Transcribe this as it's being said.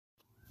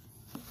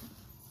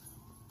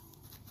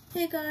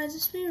Hey guys,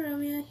 it's me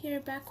Romeo here,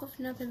 back with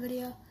another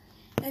video,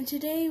 and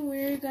today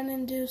we're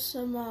gonna do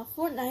some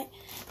Fortnite.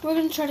 We're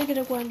gonna try to get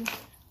a win.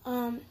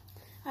 I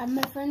have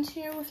my friends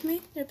here with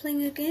me. They're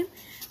playing a game.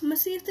 I'm gonna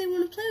see if they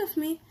want to play with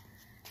me,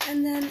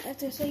 and then if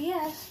they say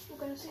yes, we're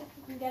gonna see if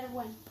we can get a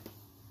win.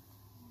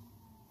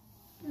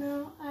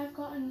 Now I've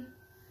gotten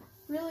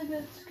really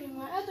good at this game.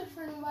 My other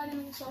friend invited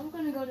me, so I'm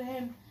gonna go to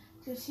him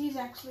because he's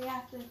actually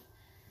active.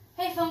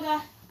 Hey, phone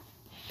guy.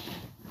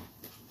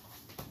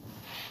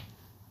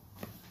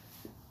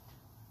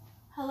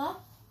 Hello?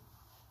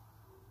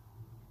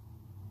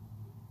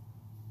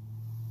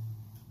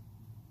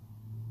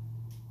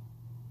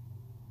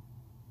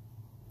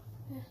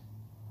 Yeah.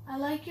 I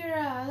like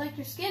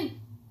your skin.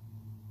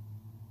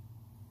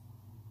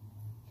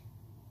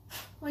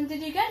 When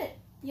did you get it?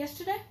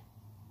 Yesterday?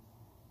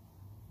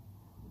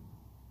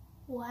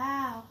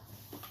 Wow.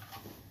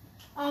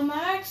 I'm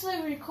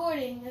actually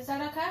recording. Is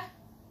that okay?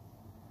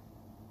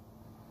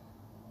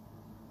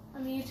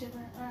 I'm a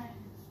YouTuber. Alright.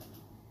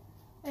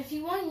 If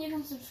you want, you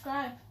can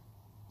subscribe.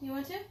 Do you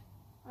want to?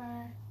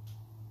 Or...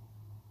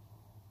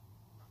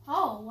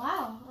 Oh,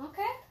 wow.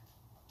 Okay.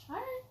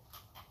 Alright.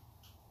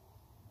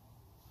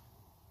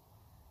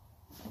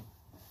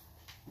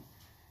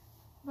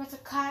 About to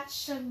catch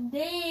some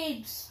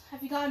nades.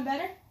 Have you gotten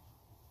better?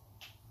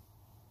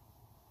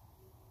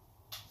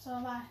 So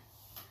have I.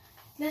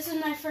 This is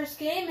my first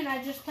game, and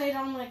I just played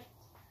on like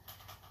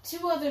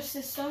 2 other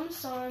systems,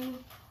 so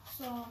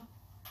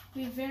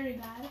be very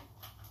bad.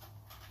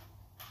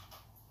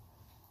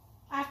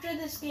 After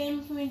this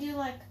game, can we do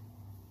like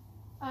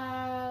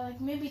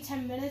maybe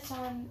 10 minutes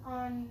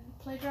on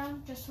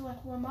Playground just to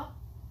like warm up?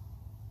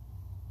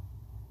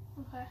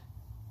 Okay.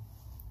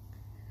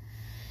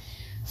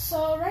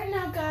 So right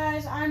now,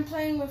 guys, I'm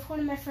playing with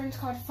one of my friends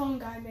called Phone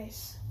Guy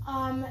Mace.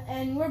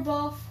 And we're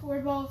both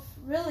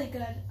really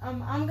good. I'm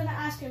gonna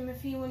ask him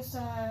if he wants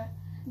to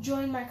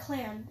join my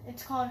clan.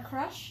 It's called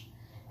Crush,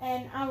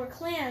 and our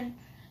clan,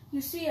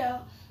 you see,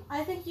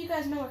 I think you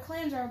guys know what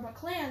clans are, but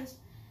clans.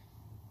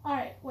 All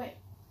right, wait.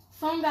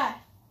 Phone Guy,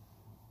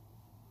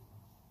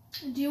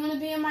 do you want to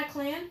be in my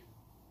clan?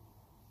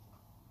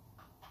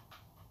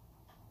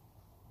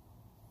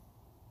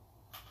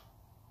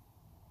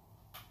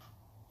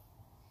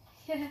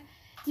 Do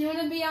you want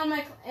to be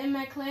in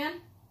my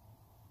clan?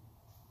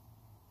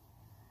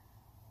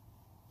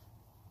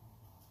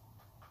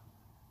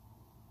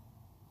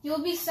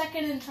 You'll be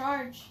second in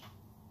charge.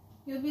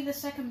 You'll be the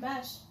second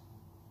best.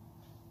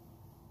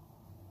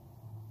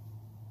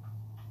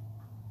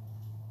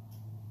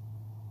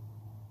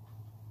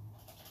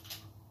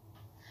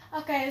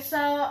 Okay, so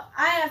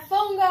I have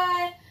Phone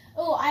Guy.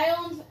 Oh, I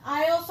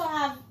also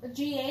have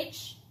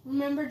GH.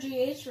 Remember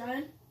GH,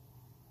 Ryan?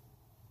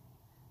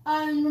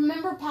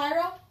 Remember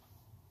Pyro?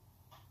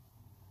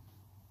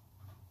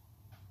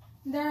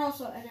 They're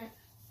also in it.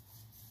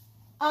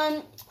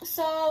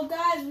 So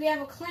guys, we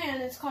have a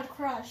clan. It's called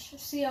Crush,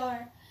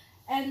 CR,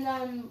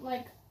 and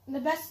like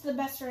the best of the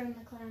best are in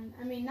the clan.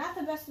 I mean, not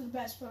the best of the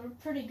best, but we're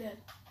pretty good.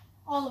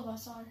 All of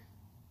us are.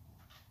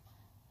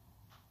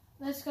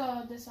 Let's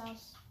go this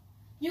house.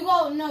 You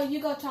go. No, you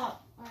go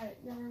top. All right,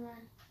 never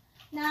mind.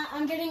 Now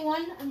I'm getting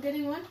one.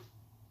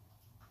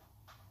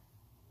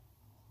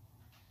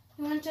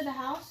 He went to the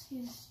house.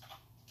 He's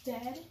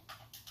dead.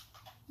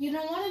 You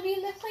don't want to be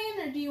in the clan,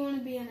 or do you want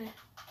to be in it?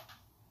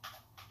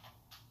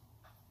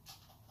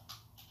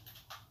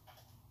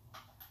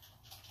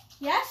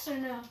 Yes or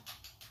no?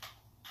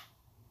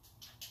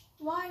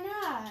 Why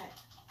not?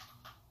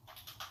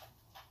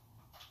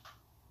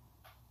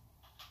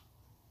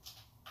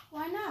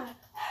 Why not?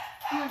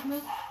 Come on,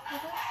 move.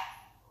 Okay.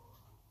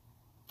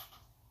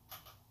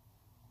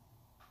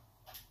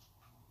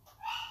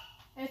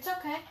 It's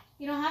okay.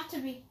 You don't have to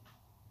be.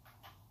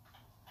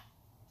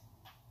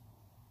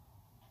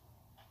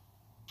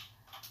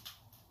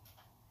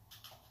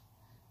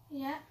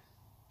 Yeah.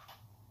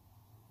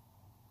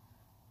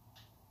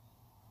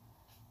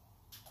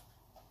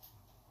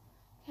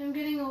 I'm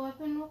getting a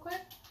weapon real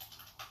quick.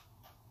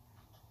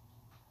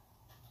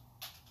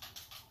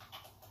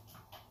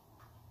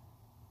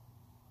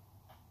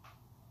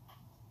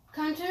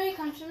 Come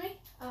to me.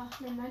 Oh,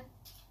 never mind.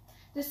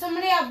 There's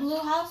somebody at Blue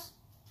House.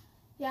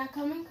 Yeah,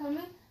 coming.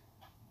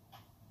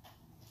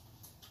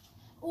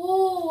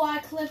 Ooh, I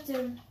clipped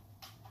him.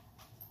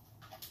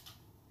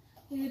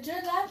 You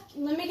did that?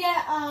 Let me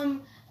get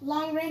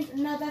long range.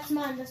 No, that's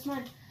mine.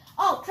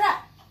 Oh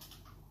crap!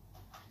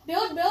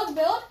 Build.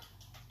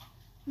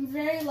 I'm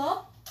very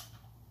low.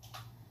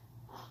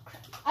 Oh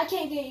crap! I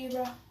can't get you,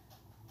 bro.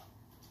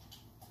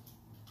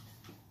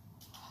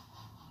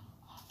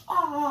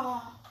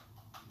 Ah!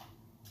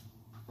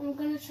 I'm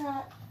gonna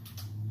try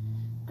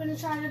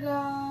to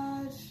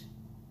dodge.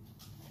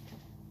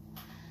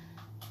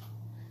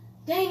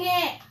 Dang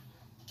it!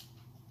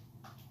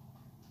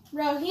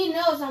 Bro, he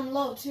knows I'm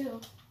low too.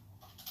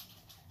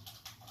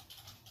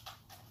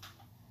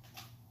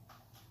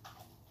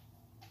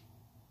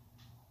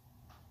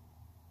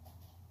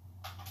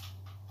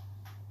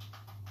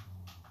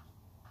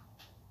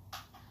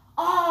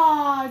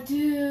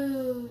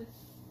 Dude.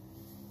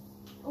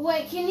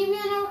 Wait, can you be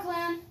in our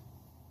clan?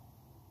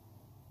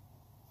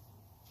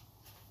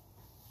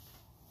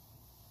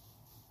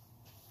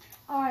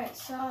 Alright,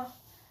 so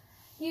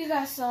you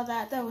guys saw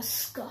that. That was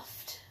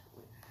scuffed.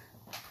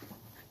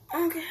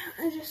 Okay,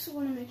 I just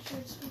want to make sure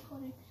it's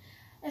recording.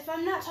 If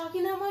I'm not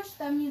talking that much,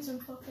 that means I'm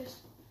focused.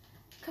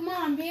 Come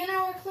on, be in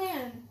our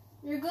clan.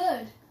 You're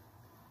good.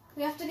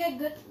 We have to get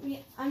good.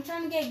 I'm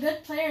trying to get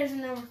good players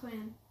in our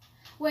clan.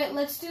 Wait,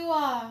 let's do,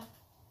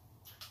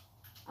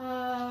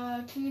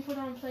 can you put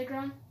on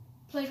playground?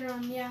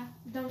 Playground, yeah.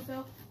 Don't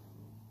fail.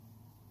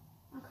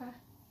 Okay.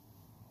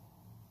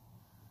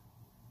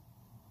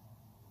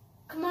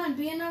 Come on,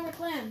 be in our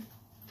clan.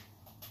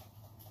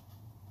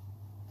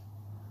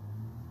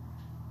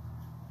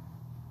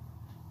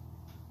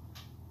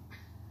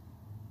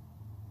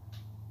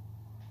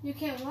 You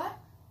can't what?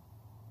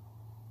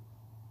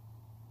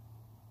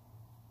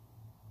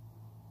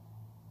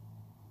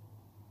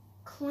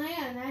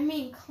 Clan. I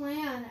mean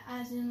clan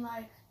as in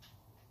like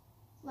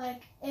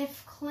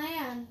if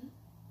clan,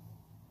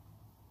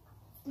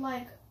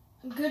 like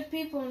good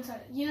people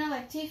inside. You know,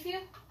 like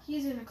Tfue?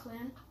 He's in a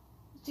clan.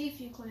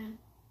 Tfue clan.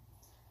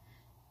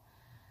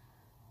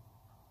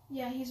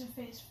 Yeah, he's a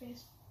face.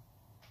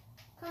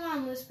 Come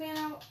on, let's be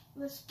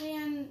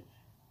in.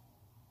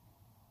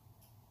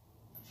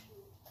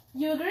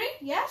 You agree?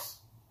 Yes?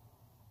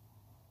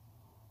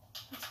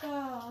 Let's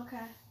go.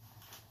 Okay.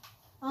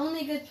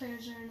 Only good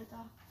players are in it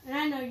though. And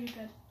I know you're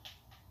good.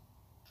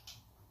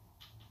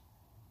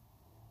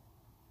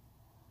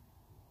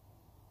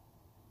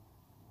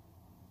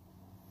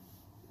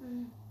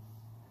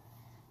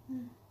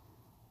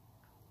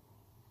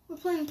 We're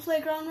playing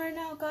Playground right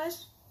now,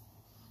 guys.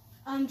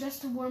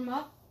 Just to warm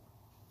up.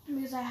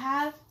 Because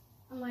I've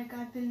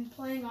been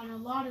playing on a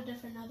lot of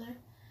different other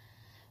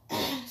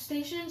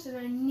stations, and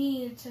I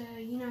need to,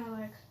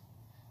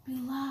 be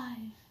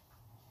live.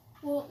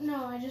 Well,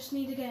 no, I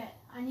need to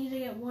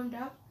get warmed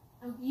up.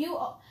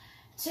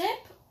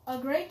 A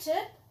great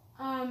tip,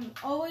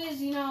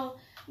 always,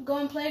 go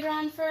on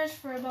Playground first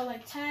for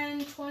about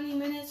 10, 20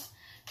 minutes,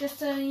 just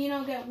to,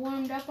 get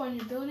warmed up on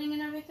your building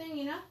and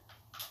everything,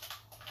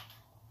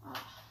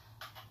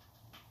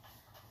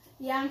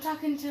 Yeah, I'm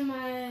talking to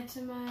my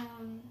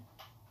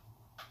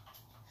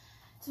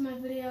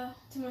video,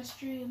 to my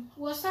stream.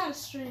 Well, it's not a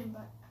stream,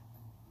 but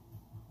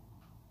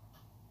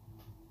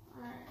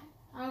alright,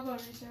 I'll go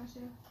resource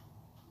you.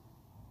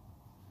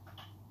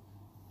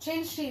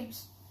 Change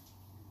teams.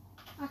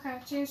 Okay,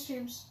 change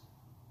teams.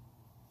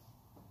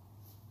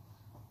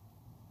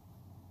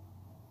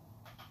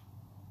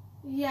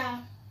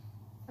 Yeah,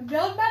 a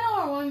build battle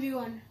or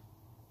 1v1?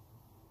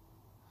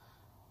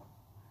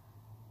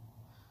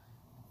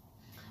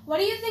 What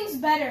do you think's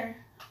better?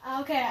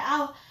 Okay,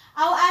 I'll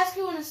ask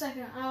you in a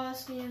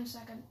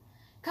second.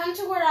 Come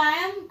to where I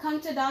am.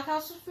 Come to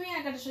Doghouse with me.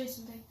 I gotta show you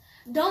something.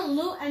 Don't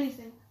loot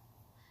anything.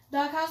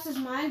 Doghouse is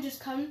mine. Just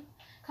come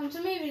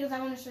to me because I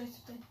want to show you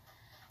something.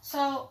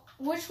 So,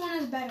 which one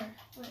is better?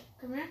 Wait,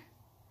 come here.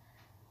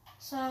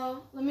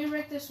 So, let me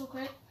break this real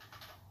quick.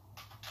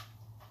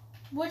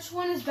 Which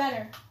one is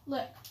better?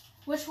 Look,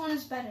 which one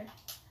is better?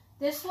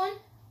 This one?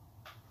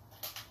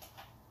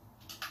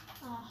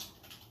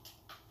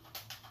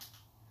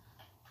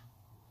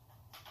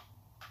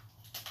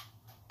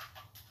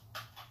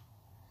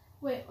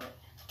 Wait.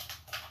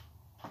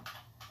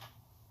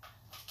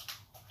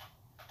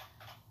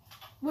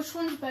 Which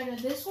one's better?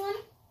 This one?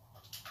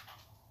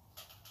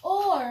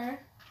 Or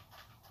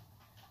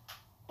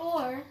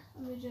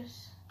let me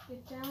just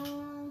get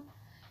down.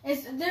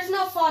 There's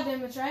no fall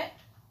damage, right?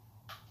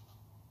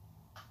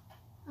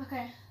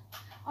 Okay.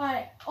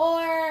 Alright.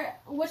 Or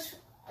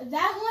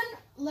that one?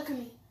 Look at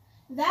me.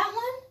 That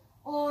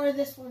one or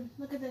this one?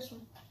 Look at this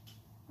one.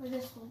 Or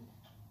this one.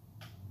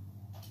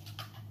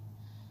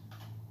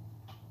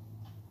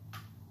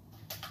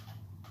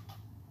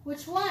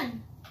 Which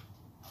one?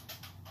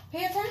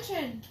 Pay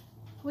attention.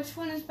 Which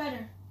one is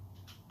better?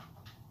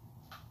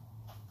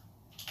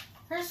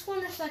 First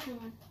one or second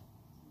one?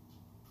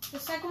 The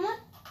second one?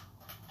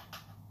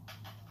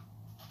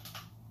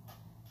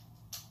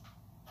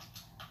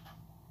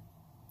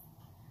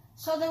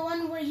 So the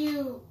one where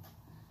you...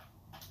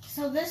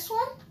 So this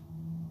one?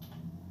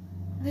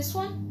 This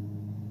one?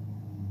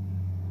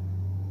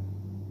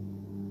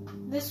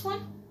 This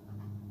one?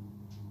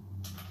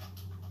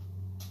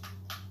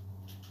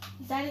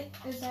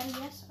 Is that a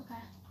yes?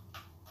 Okay.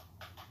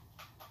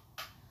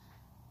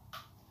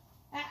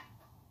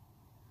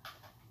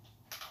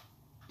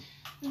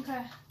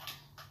 Okay.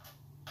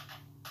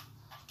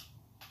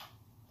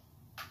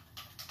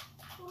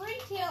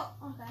 Retail.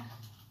 Okay.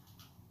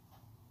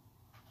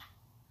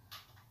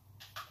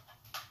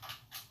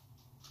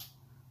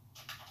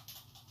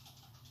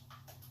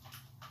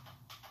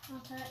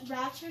 Okay.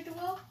 Rapture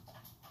duel.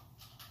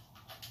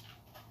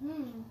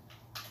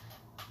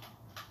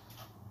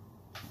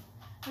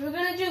 Are we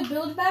gonna do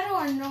build battle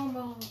or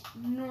normal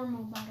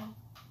battle?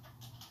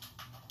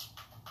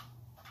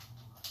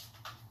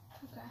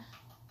 Okay.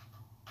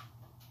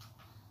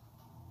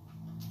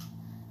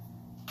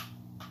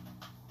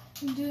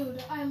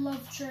 Dude, I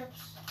love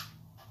trips.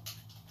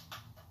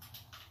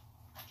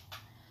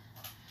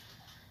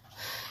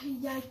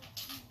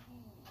 Yikes.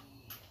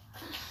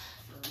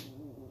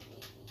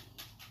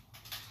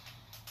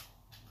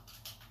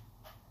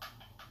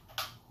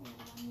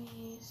 Let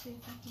me see if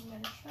I can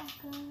get a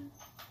shotgun.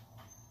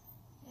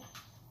 Yeah.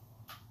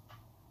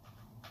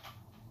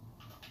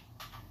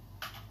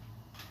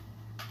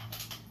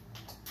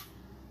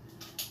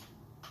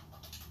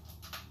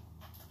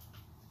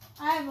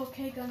 I have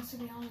okay guns, to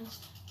be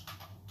honest.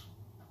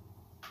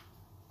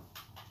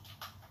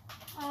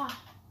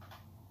 Ah.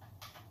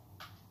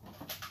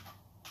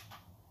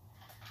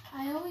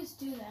 I always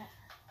do that.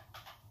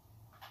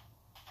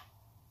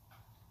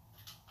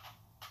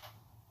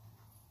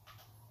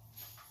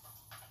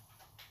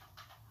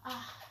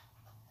 Ah.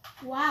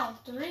 Wow,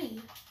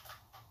 3.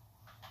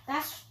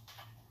 That's...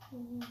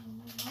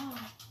 wow.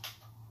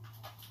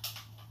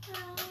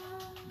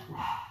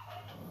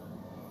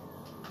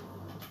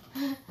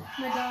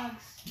 My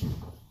dogs.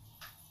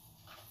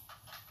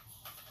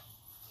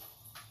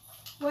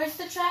 Where's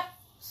the trap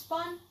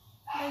spawn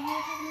that you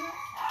were talking about?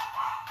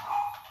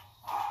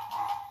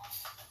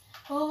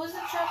 What was the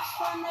trap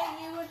spawn that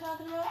you were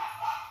talking about?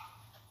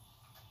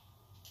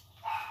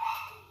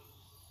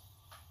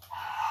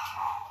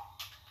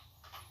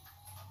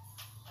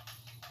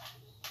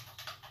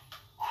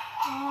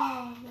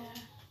 Oh,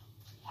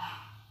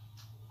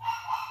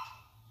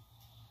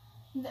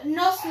 there.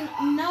 No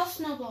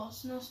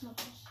snowballs. No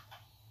snowballs.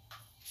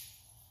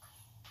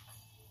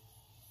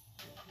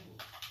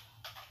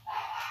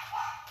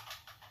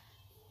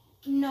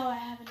 No, I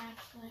haven't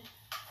actually.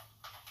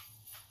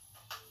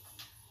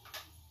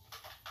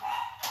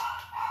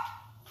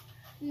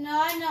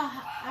 No, I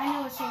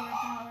know it's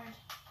overpowered.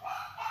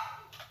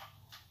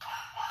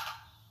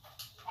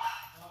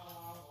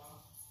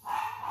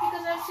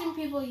 Because I've seen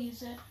people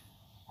use it.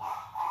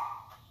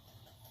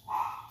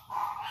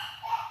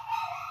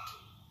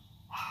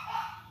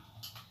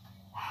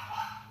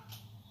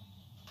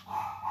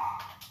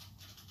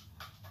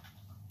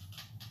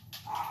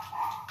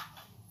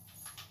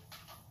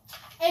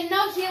 And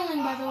no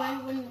healing, by the way,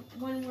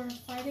 when we're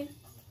fighting.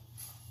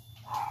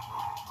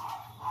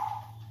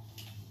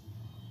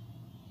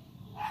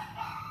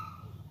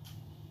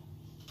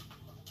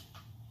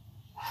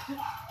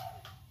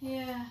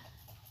 Yeah.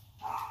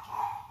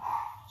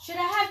 Should I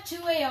have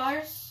 2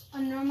 ARs? A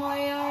normal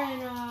AR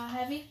and a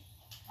heavy?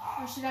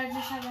 Or should I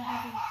just have a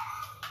heavy?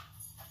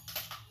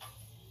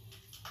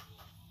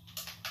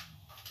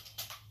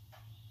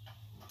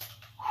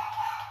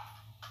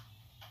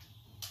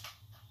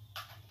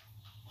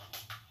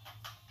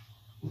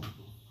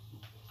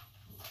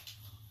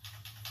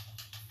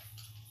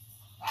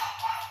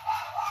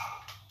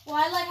 Well,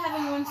 I like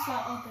having one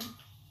slot open.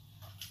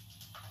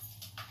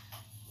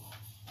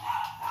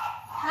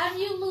 How do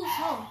you lose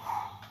hope?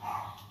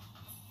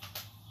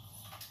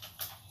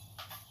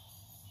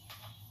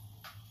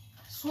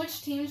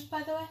 Switch teams,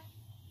 by the way.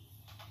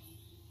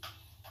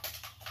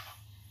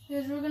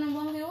 Because we're gonna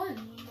 1v1,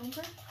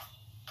 remember?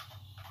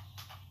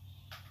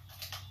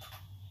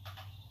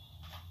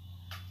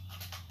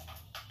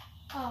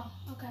 Oh,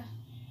 okay.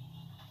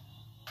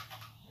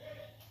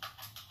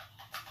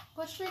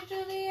 Push me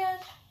to the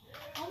edge.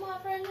 Oh, my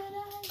friend,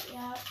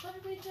 yeah,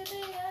 push me to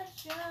the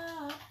edge,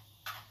 yeah.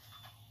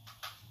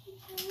 To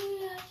the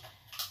edge.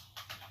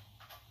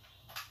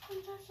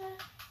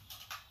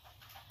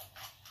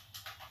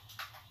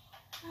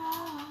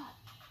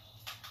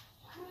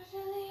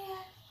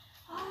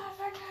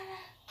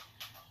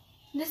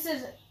 This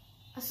is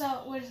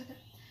so. Wait a second,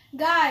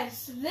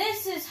 guys.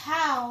 This is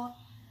how.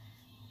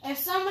 If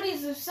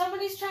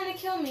somebody's trying to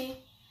kill me,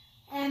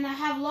 and I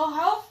have low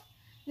health,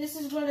 this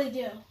is what I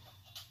do.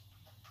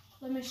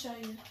 Let me show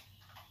you.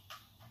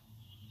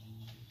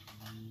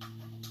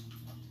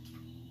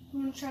 You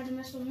wanna try to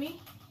mess with me?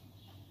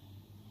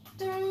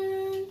 Dun,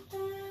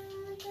 dun,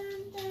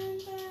 dun, dun, dun,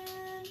 dun,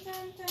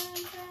 dun, dun,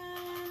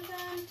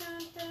 dun,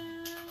 dun,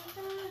 dun.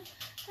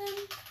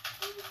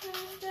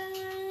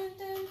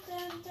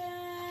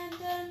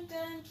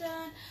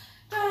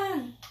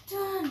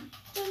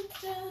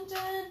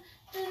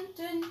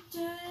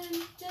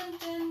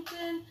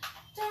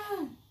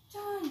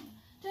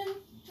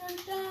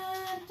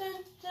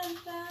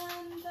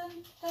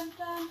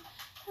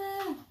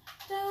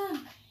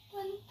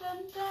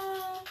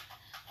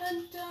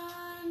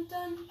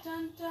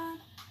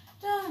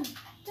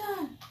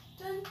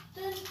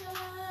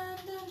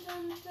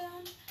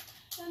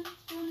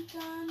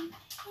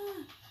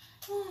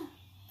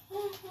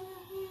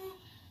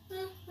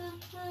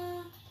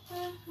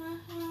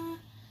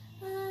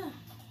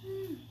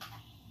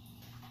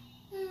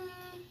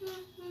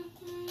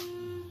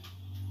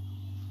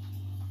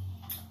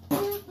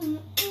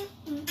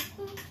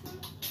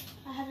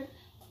 I haven't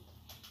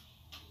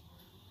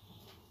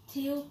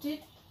tilted.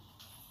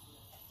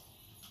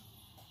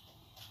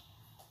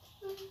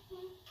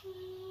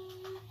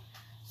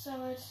 So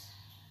it's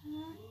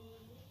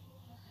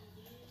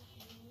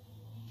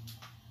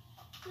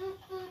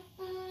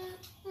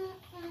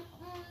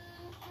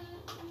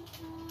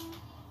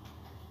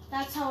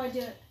that's how I do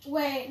it.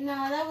 Wait,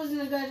 no, that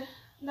wasn't a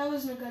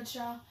good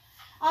show.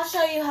 I'll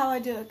show you how I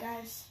do it,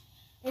 guys.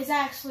 It's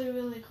actually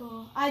really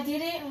cool. I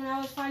did it when I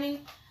was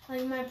fighting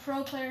like my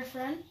pro player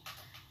friend,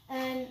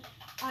 and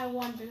I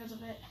won because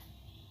of it.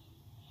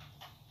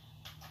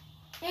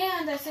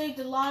 And I saved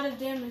a lot of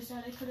damage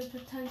that I could have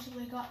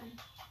potentially gotten.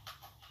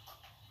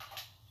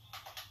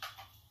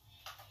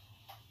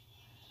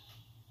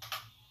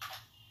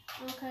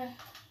 Okay.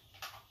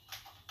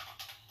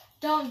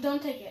 Don't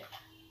take it.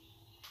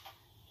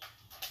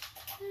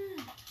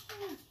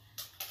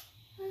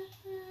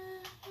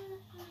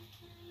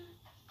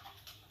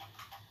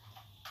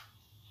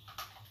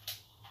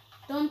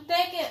 Don't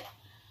take it.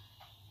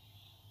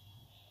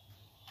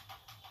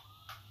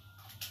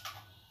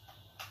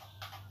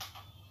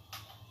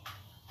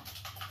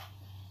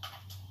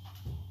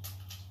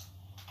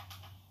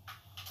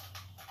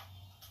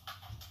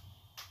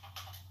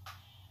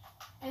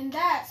 And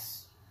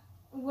that's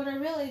what I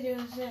really do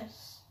is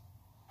this.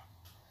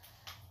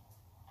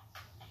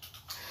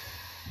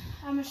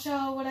 I'm gonna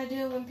show what I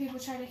do when people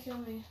try to kill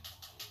me.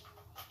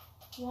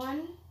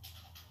 1,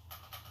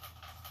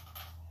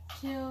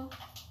 2.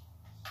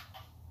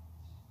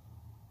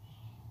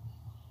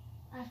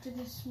 After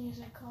this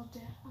music, I'll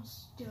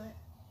do it.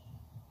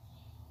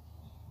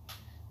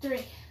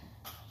 3.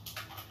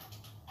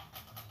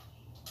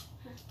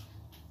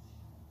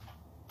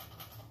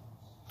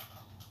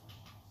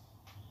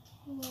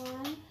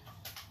 One,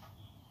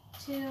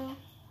 2,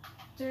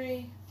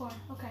 3, 4.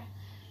 Okay.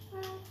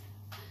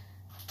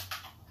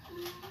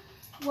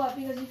 What?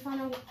 Because you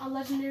found a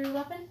legendary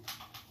weapon?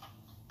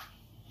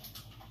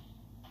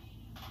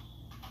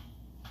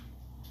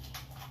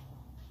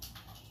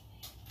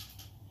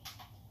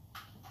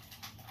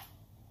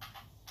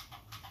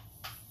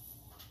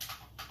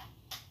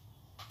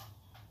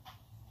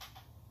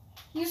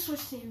 You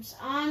switch teams.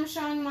 I'm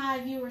showing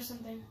my viewers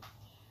something.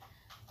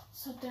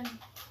 So then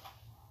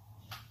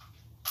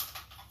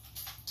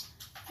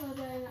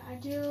I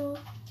do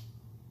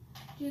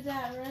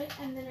that, right?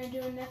 And then I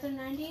do another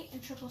 90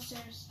 and triple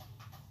stairs.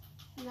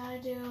 And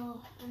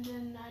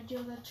then I do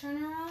the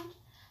turnaround,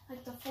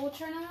 like the full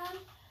turnaround,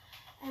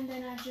 and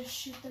then I just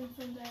shoot them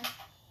from there.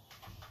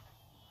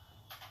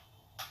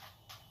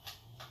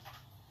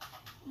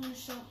 I want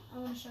to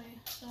show you.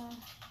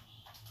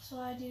 So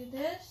I do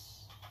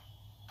this.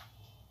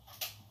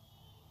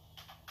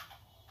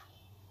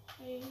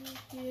 I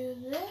do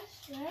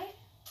this, right?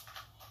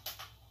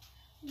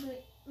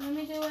 But let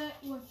me do it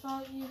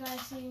without you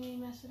guys seeing me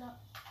mess it up.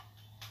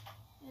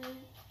 And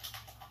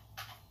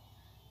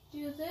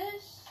do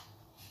this.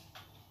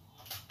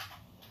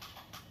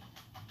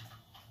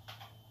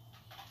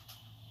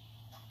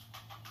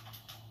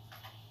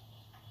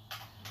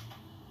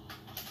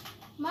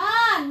 Come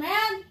on,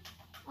 man!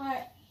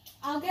 Alright,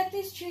 I'll get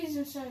these trees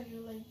and show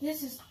you. Like,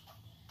 this is...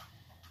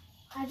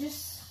 I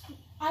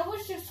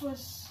wish this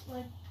was,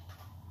 like,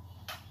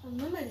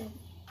 unlimited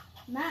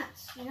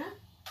mats, you know?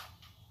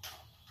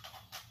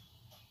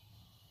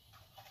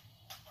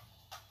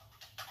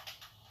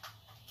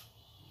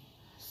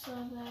 So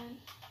then,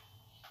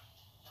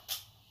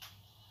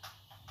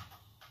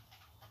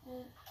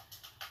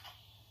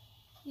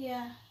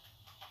 yeah,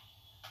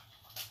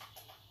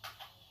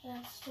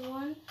 that's the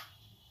one.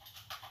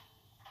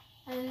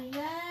 And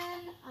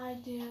then I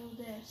do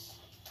this.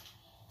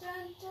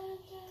 Dun, dun,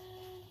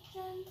 dun,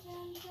 dun,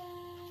 dun,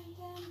 dun,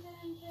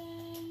 dun,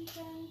 dun,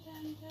 dun,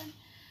 dun, dun.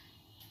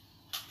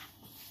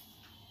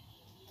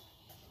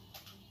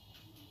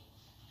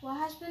 What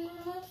has been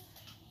removed?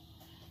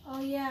 Oh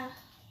yeah.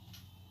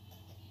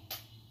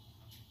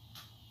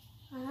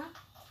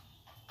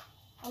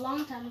 A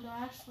long time ago,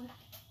 actually.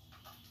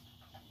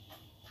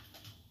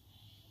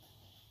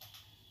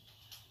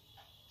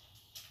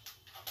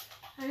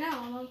 I know,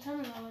 a long time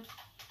ago, like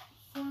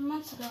 4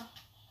 months ago.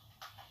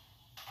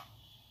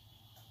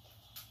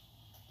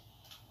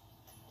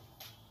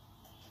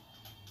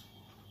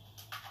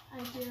 I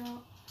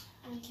do,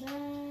 and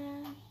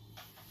then,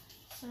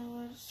 so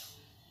it's,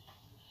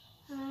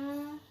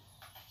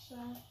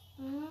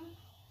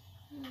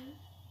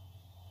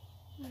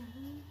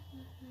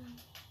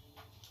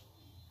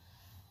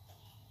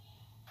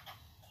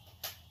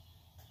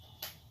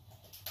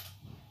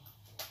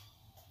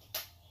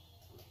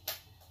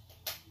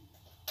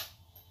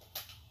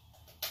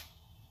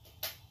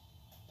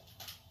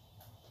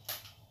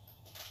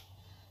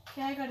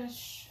 okay,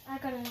 I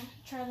gotta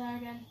try that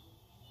again.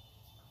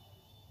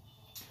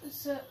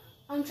 So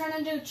I'm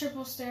trying to do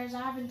triple stairs.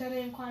 I haven't done it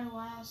in quite a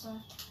while, so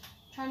I'm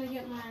trying to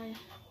get my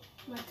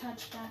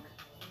touch back.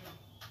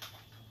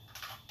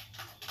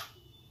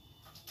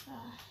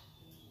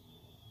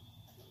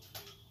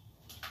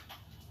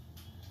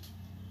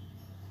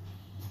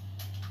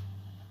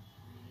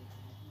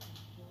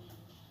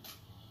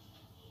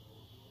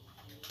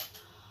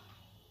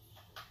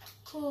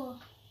 Cool.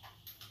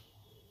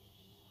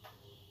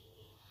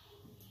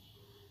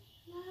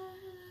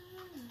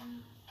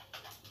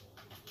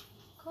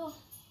 Cool.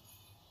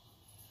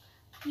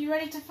 You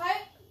ready to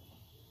fight?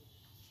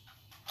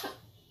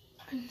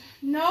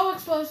 No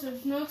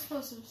explosives, no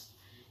explosives.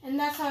 And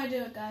that's how I do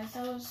it, guys.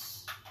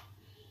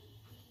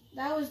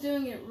 That was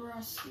doing it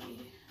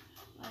rusty.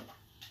 Like,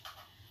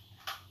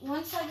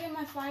 once I get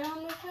my fight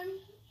on with him,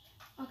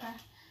 okay.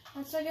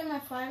 Once I get my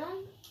fight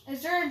on,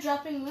 is there a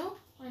dropping wheel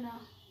or no?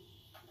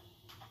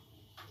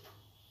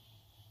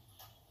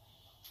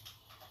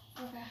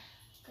 Okay,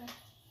 good.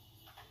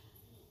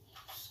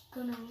 Just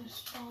gonna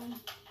respawn.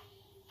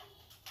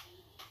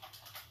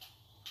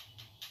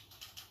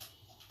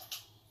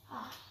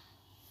 Ah.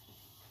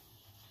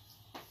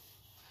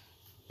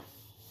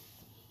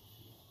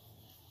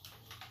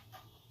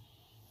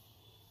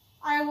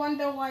 I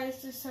wonder why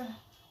is this a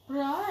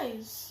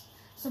surprise?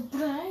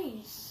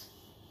 Surprise.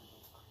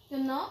 You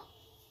know?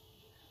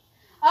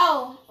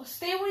 Oh,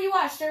 stay where you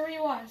are. Stay where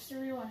you are. Stay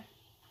where you are.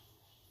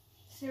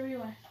 Stay where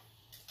you are.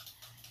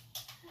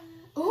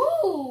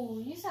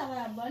 Ooh, you saw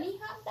that bunny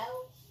hop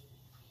though?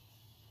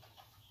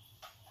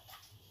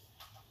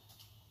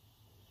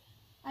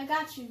 I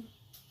got you.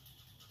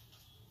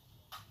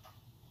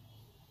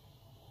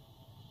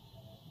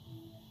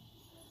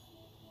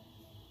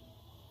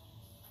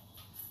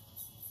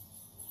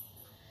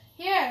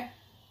 Here.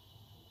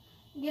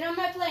 Get on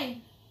my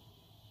plane.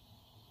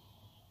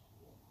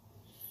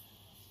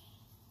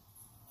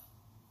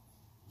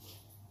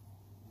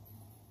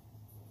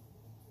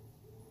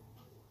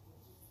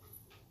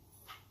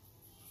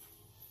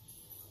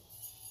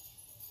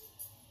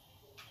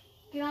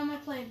 Get on my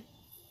plane.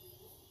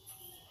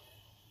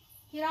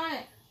 Get on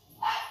it.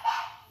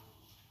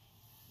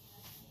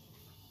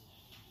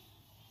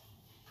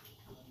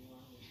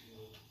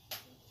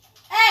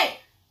 Hey!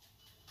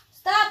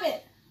 Stop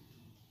it!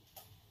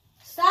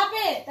 Stop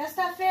it! That's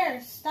not fair.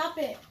 Stop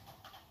it.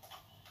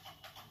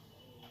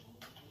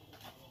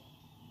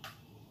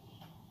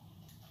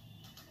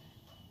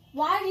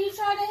 Why did you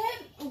try to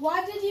hit?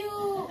 Why did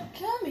you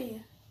kill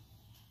me?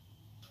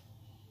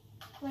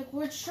 Like,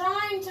 we're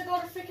trying to go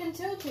to freaking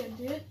Tilted,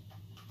 dude.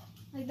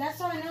 Like, that's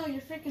how I know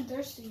you're freaking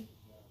thirsty.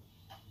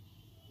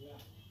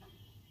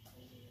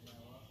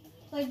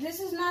 Like, this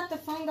is not the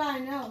fun guy I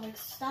know. Like,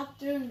 stop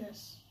doing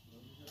this.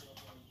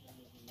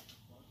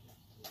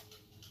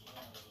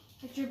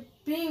 Like, you're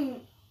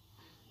being...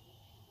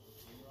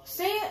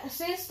 Say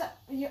stop.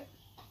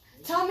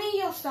 Tell me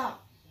you'll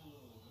stop.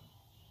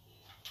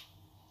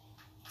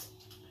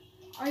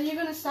 Are you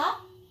gonna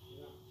stop?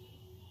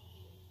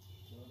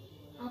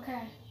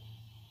 Okay.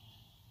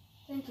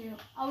 Thank you.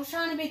 I was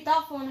trying to be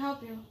thoughtful and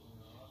help you.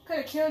 Could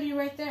have killed you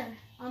right there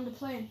on the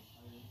plane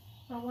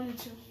if I wanted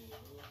to.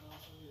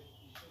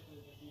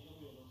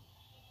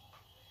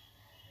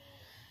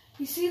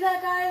 You see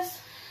that,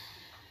 guys?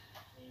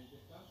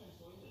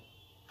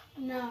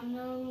 No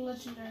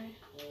legendary.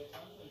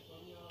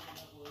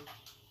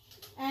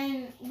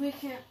 And we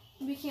can't,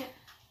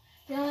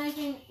 the only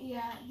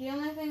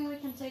thing we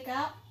can take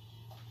out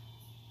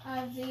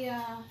of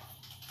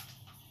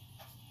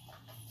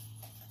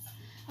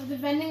the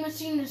vending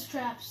machine is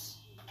traps.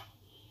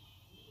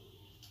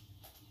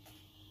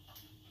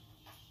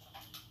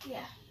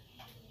 Yeah.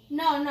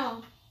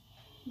 No.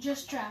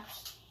 Just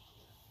traps.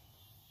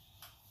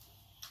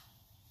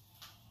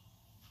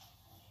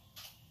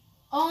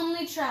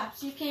 Only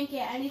traps. You can't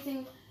get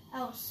anything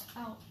else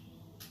out.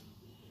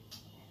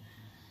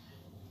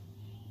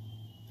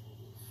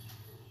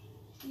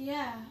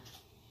 Yeah.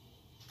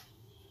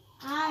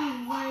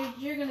 I'm worried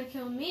you're gonna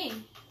kill me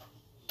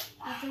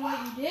after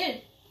what you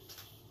did.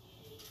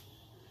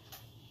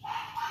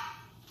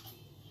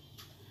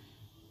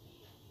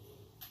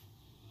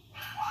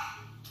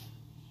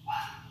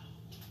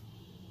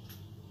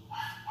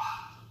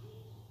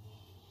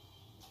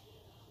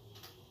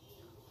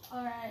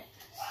 Alright,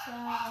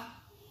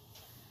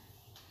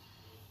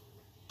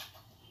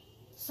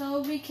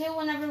 so we kill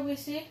whenever we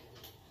see.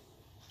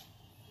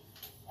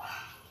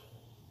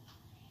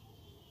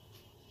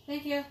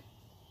 Thank you.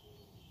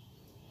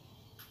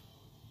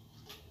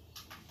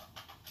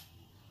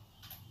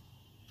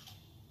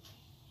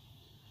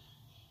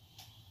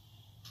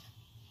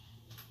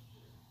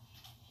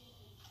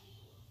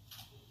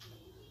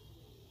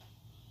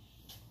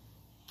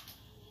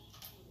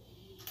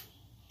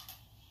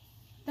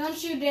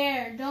 Don't you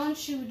dare.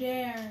 Don't you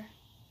dare.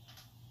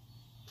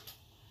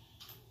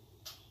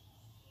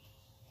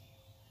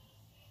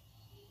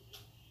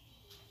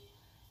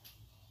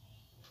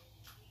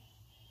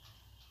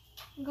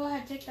 Go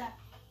ahead, take that.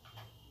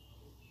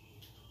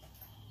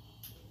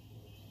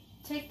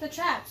 Take the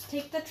traps.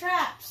 Take the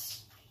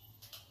traps.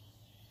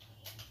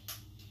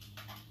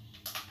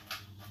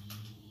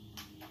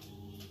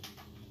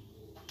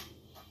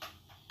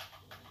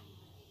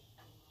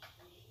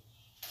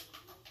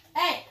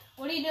 Hey,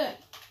 what are you doing?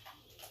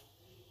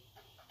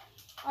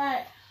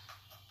 Alright.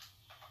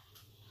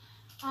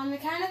 On the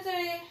count of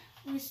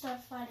 3, we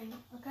start fighting,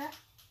 okay?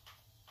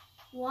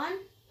 1,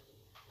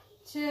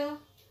 2,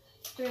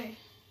 3.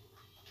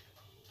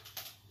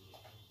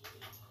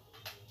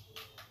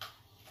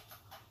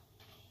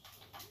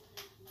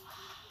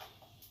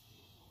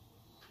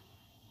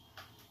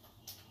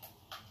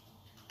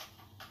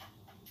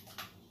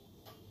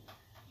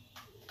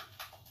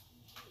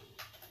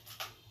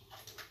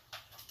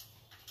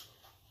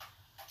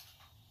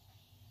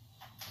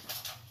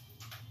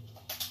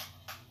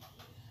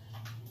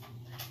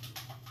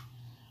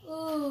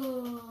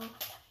 Ooh.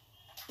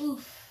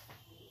 Oof.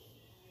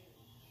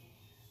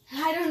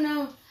 I don't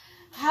know.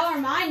 How are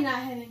mine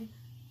not hitting?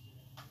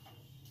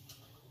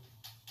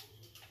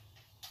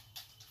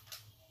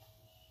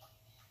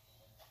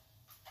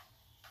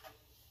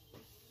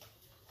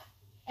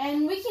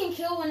 And we can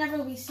kill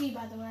whenever we see,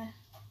 by the way.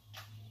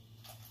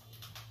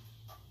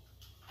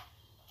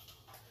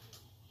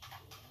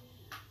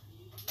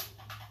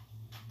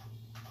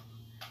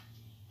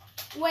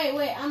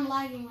 Wait, I'm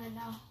lagging right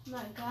now.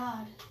 My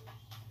God.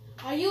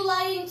 Are you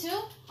lagging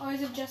too? Or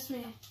is it just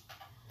me?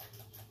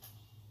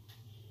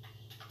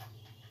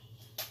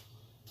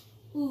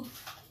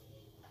 Oof.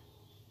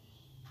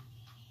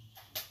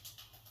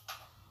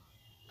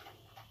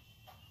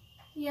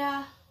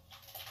 Yeah.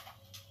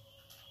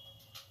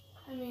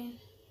 I mean,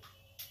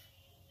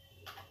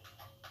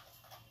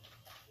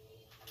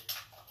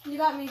 you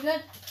got me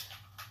good.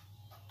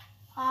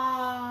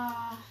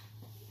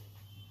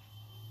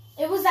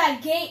 It was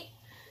that gate.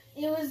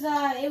 It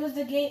was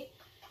the gate.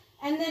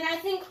 And then I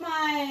think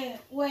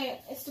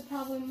it's the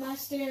problem. My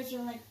stairs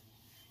are like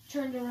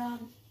turned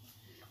around.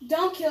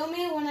 Don't kill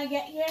me when I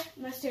get here.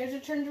 My stairs are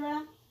turned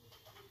around.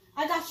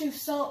 I got you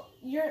so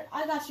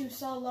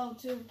low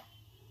too.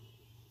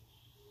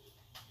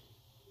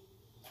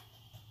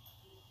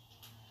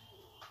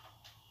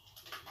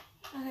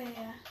 Okay,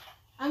 yeah.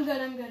 I'm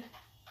good.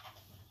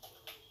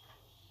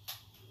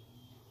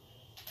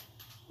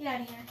 Get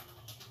out of here.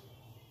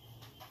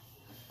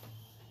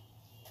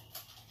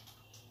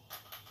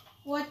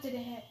 What did it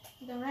hit?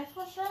 The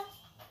rifle shot?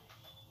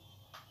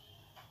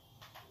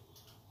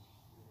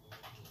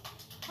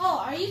 Oh,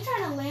 are you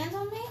trying to land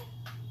on me?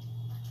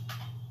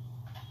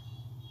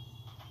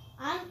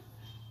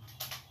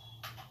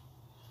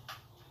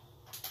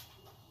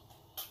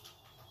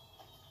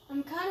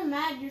 I'm kind of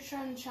mad you're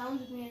trying to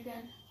challenge me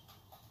again.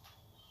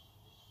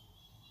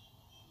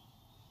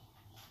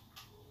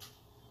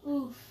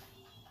 Oof.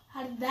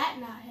 How did that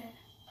not hit?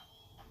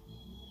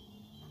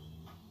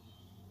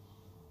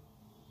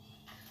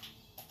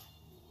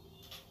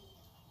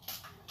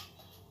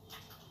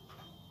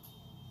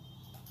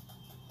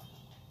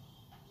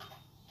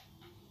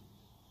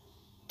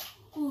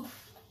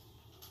 Oof.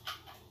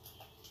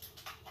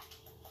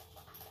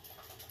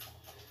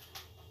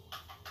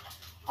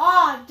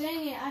 Oh,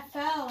 dang it, I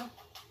fell.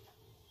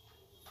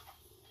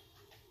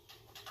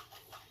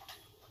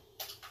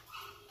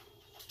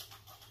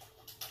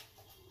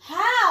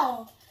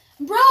 How?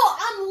 Bro,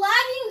 I'm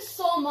lagging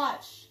so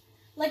much.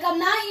 Like, I'm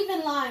not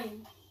even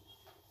lying.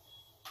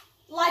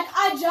 Like,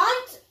 I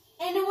jumped,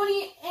 and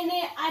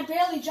I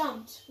barely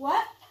jumped.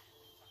 What?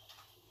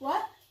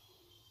 What?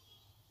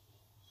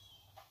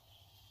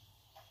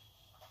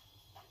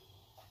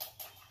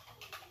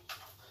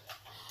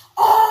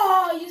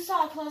 Oh, you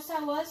saw how close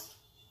I was?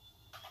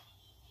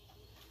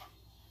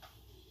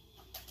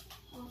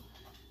 Oh.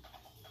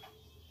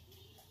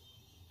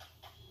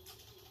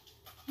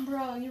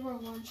 Bro, you were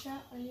one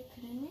shot? Are you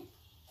kidding me?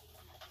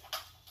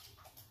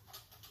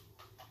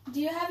 Do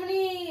you have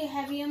any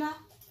heavy ammo?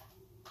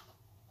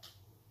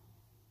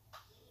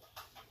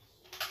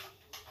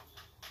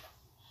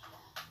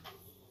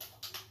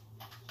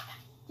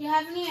 Do you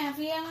have any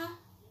heavy ammo?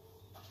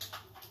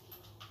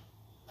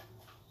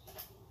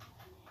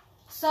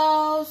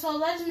 So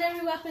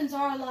legendary weapons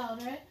are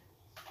allowed, right?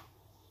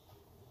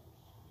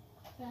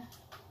 Yeah.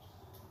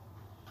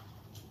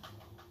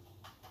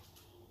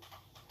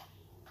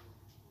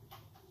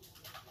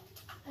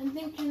 I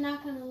think you're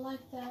not gonna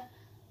like that.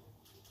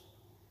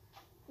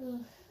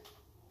 Ugh.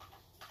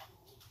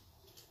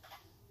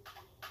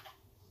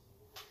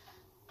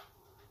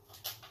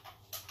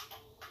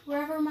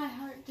 Wherever my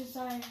heart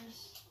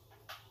desires.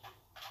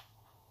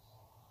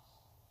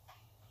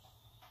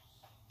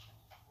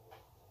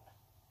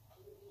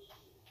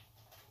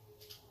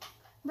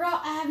 Bro,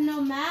 I have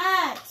no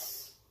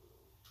mats.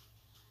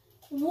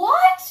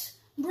 What?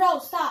 Bro,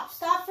 stop.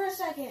 Stop for a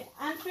second.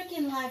 I'm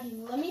freaking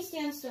lagging. Let me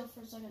stand still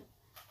for a second.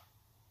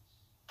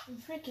 I'm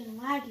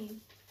freaking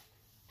lagging.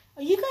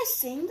 Are you guys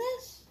seeing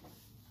this?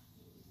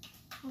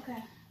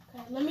 Okay.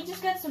 Let me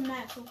just get some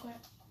mats real quick.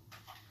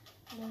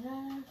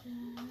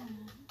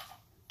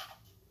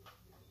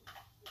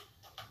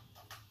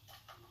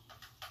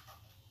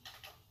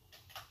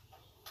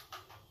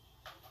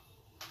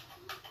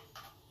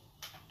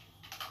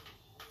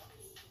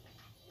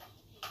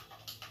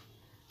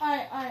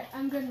 Alright,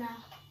 I'm good now.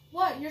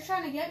 What, you're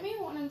trying to get me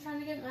when I'm trying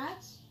to get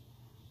mats?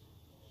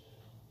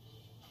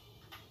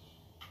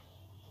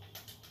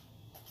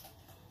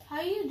 How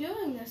are you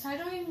doing this? I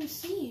don't even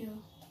see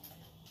you.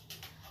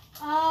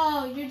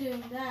 Oh, you're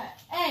doing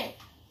that. Hey!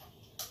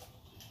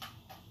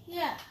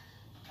 Yeah.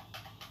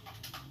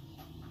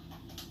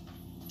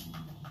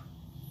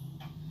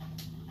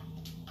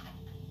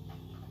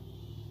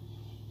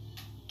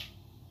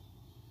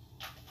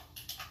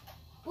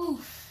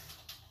 Oof.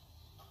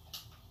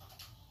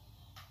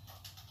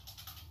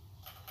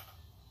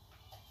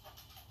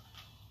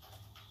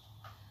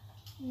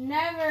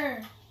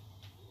 Never.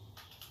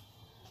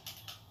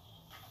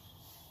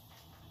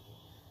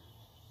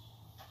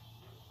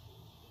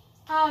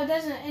 Oh, it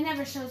doesn't. It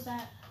never shows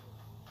that.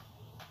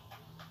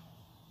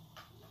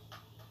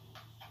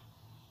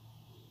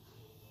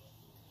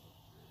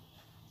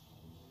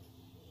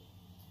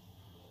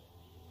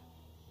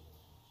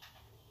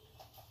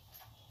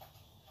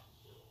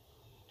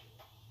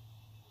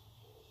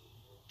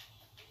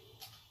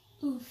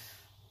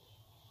 Oof.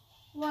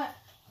 What?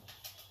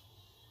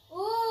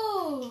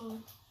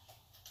 Ooh.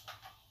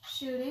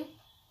 Shooting.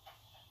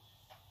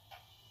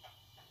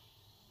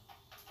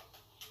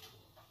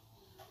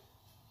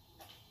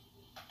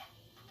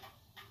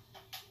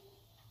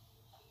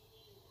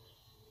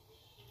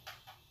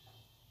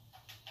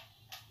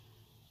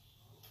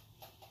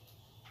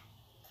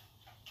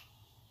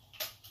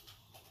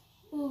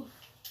 Oof.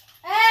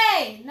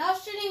 Hey! No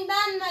shooting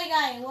done, my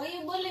guy. Why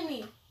you bullying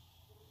me?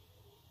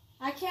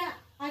 I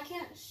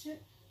can't shoot.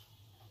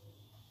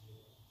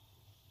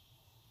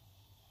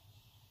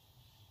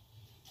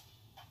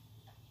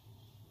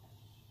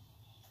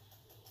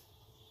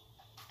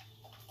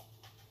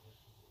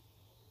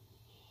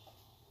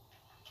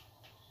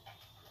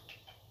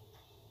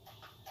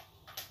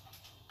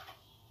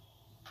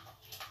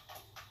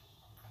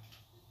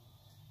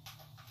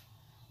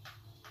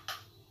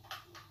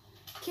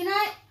 Can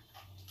I?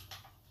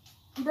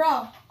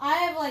 Bro, I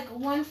have like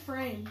 1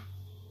 frame.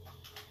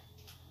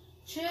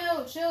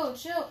 Chill.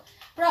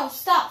 Bro,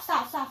 stop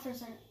for a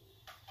second.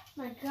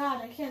 My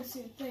God, I can't see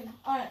a thing.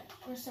 Alright,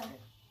 we're starting.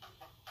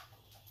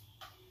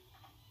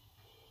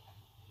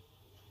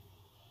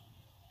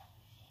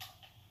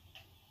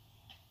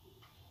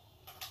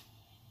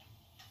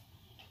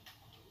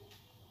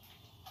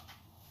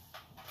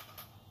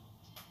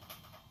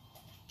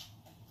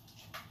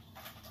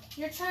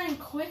 You're trying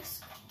quick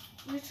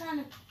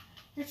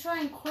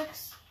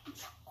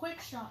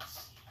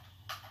shots.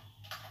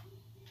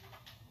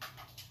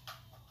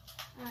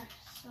 Alright,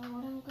 so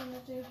what I'm gonna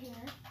do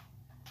here,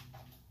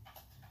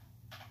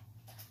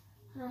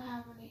 I don't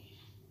have any.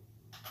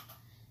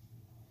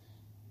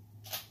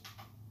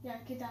 Yeah,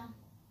 get down.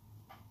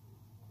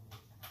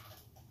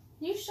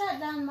 You shut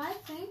down my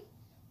thing.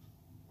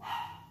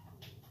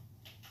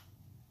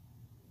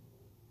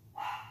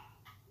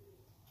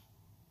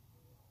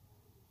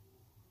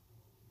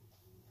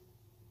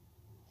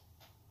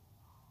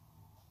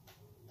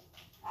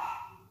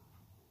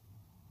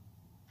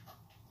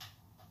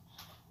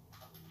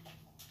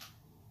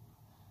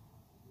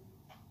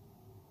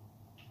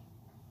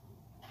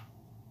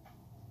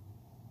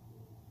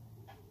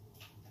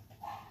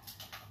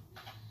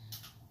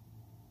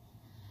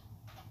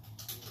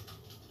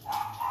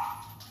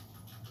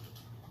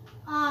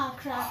 Ah,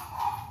 crap.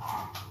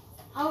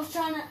 I was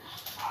trying to...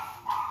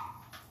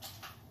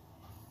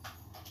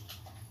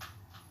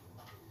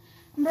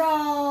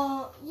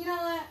 Bro, you know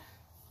what?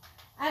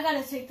 I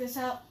gotta take this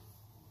out.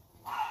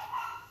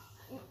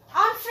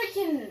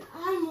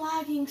 I'm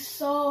lagging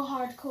so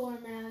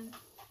hardcore, man.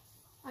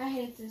 I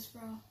hate this,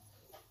 bro.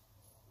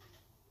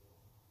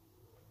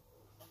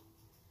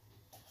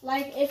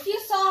 Like, if you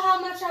saw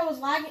how much I was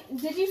lagging,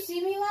 did you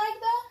see me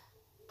lag though?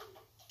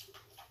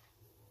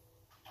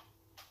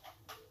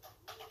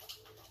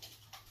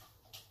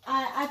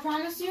 I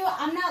promise you,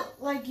 I'm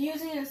not like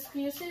using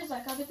excuses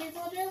like other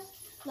people do.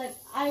 Like,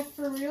 I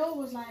for real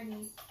was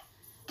lagging.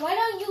 Why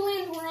don't you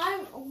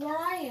land where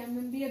I am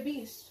and be a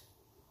beast?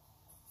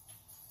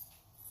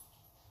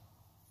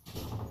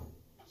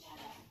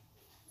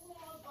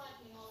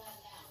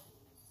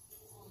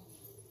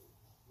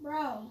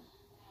 Bro.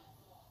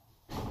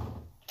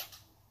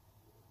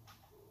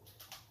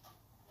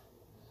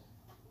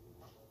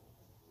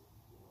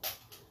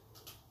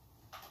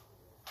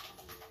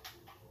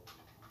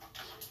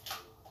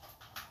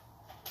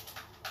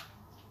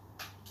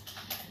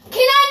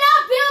 Can I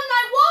not build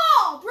my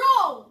wall, bro?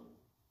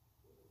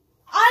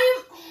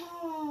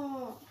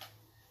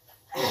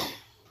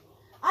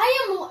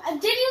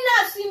 Did you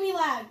not see me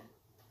lag?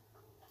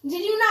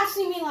 Did you not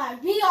see me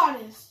lag? Be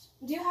honest.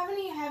 Do you have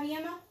any heavy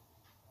ammo?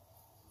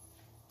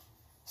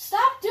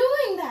 Stop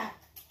doing that.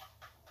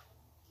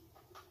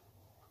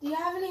 Do you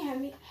have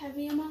any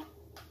heavy ammo?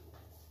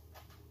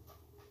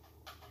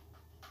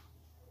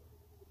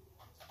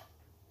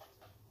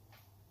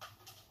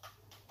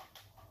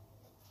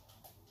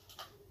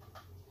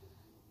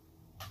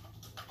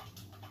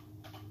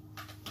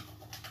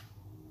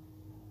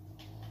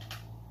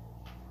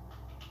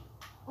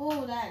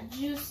 Oh, that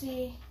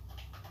juicy.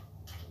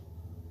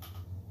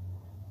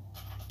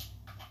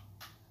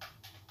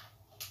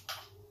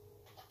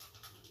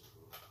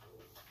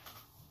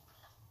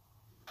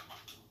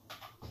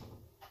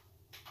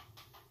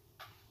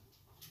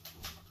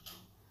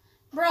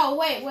 Bro,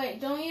 wait.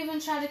 Don't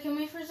even try to kill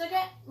me for a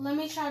second. Let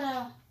me try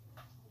to...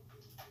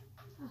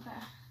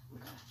 Okay.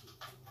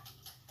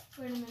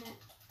 Wait a minute.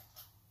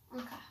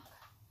 Okay.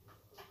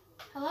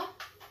 Hello?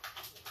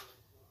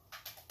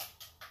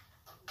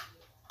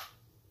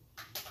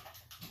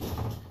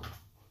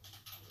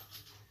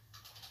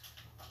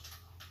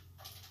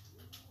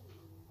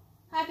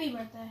 Happy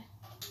birthday.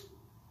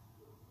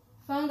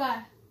 Phone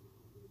guy.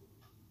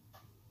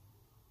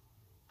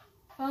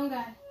 Phone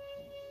guy.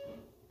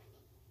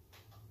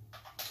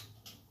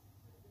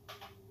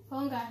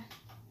 Phone guy.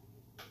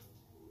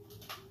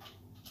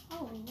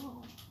 Oh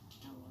no,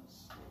 that was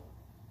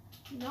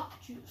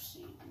not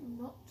juicy,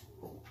 not.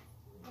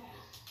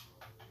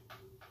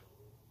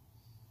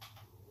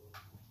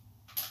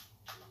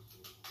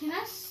 Can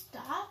I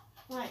stop?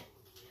 Like,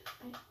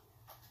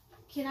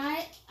 Can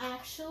I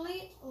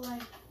actually,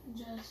 like,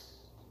 just...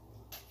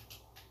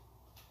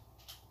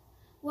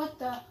 What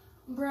the...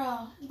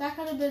 Bro, that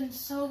could have been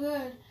so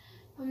good.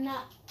 I'm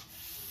not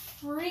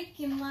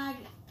freaking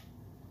lagging.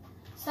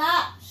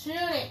 Stop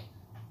shooting.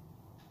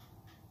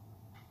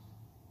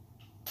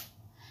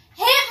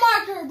 Hit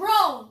marker,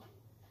 bro.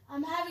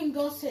 I'm having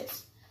ghost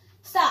hits.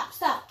 Stop.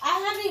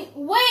 I'm having...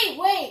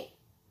 Wait.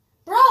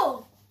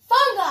 Bro,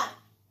 fungi.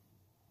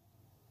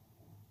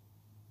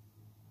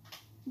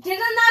 Did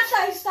I not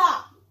say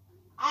stop?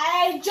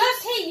 I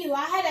just hit you.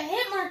 I had a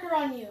hit marker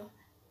on you.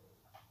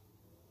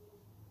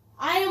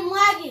 I am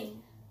lagging.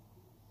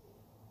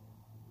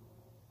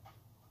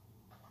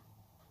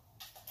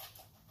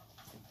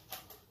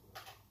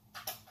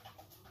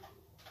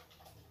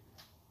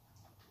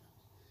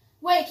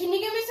 Wait, can you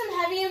give me some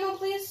heavy ammo,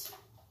 please?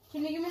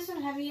 Can you give me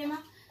some heavy ammo?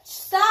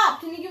 Stop!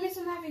 Can you give me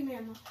some heavy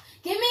ammo?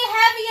 Give me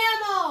heavy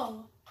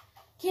ammo!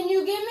 Can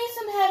you give me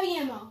some heavy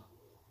ammo?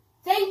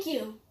 Thank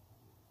you.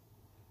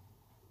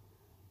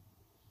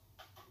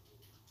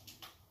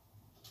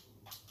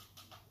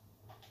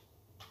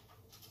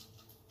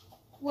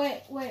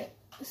 Wait.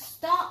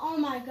 Stop. Oh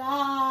my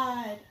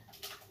god.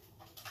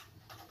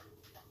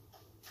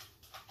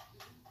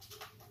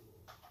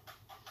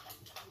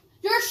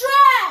 You're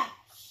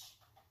trash!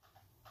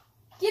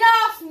 Get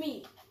off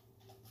me!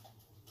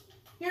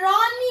 You're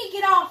on me?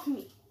 Get off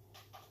me.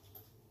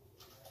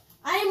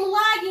 I am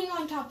lagging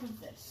on top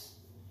of this.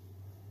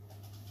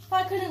 If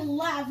I couldn't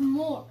lag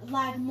more.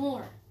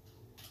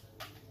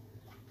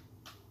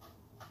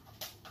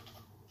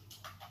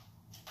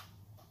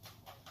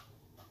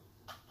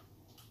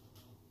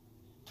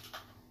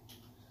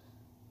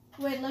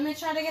 Wait, let me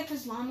try to get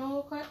this llama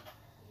real quick.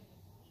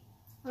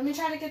 Let me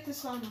try to get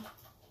this llama.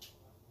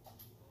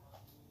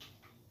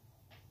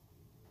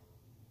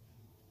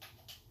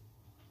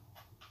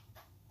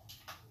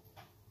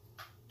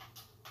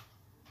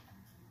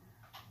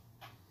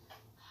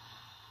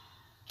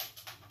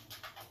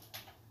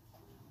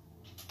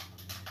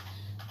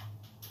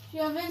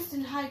 You have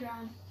instant high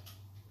ground.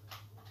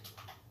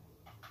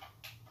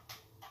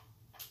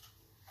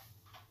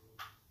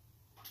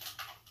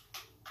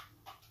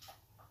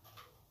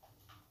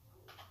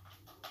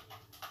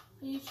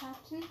 Are you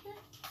trapped in here?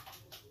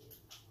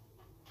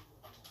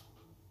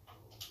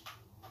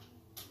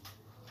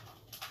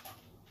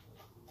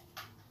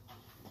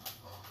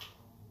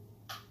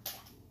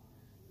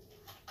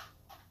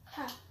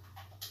 Huh.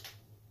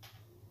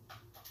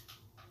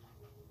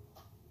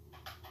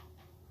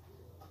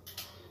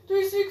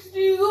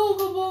 $360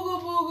 Ooga Booga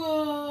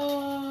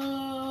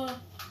Booga.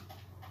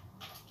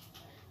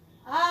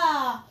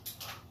 Ah.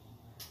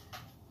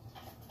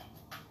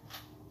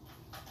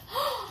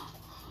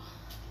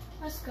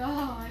 Let's go.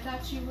 I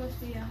got you with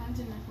the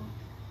hunting rifle.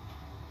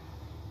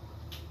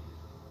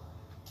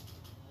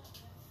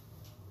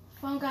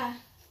 Fungi.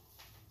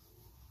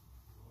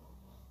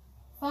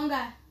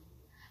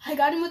 I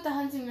got him with the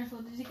hunting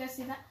rifle. Did you guys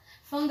see that?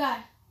 Fungi.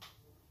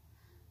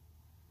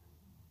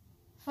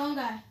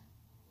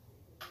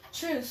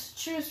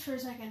 Truce for a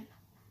second.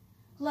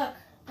 Look,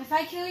 if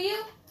I kill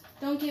you,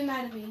 don't get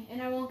mad at me,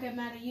 and I won't get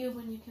mad at you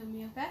when you kill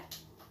me, okay?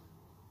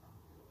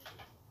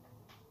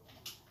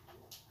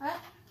 What?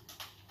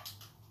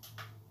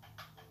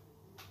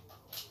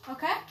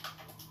 Okay?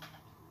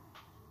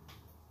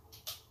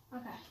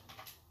 Okay.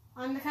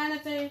 On the count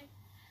of 3,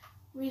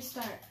 we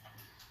start.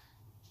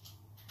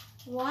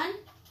 1,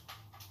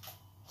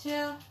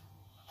 2,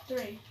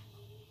 3.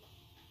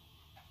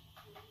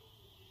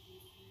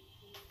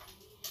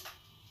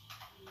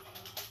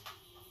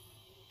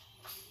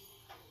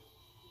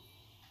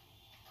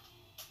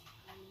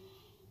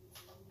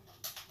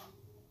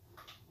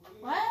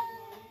 What?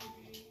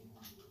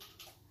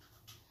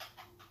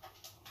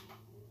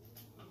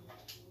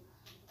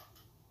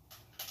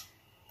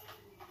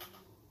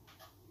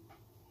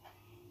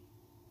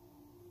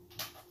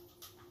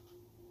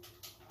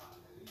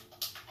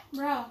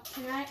 Bro,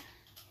 can I?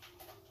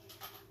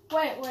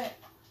 Wait.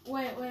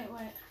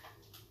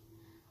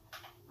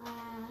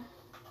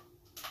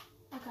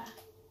 Okay.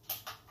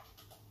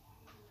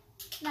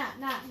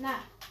 Nah.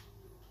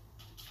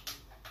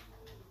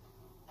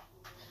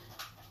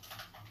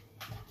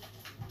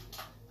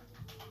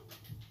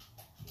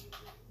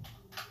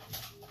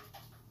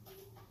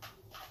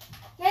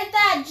 Get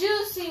that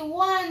juicy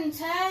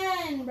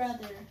 110,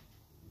 brother.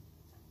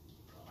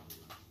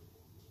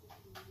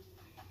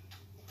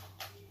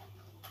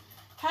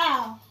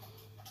 How?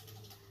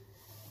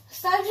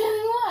 Stop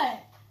doing what?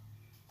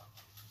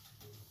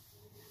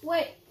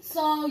 Wait,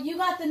 so you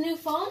got the new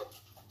phone?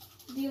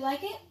 Do you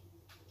like it?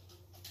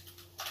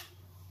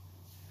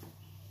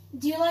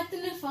 Do you like the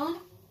new phone?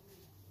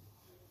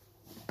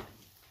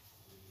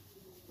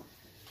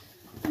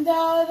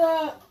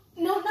 The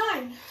Note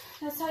 9.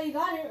 That's how you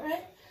got it,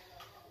 right?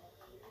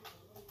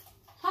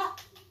 Huh?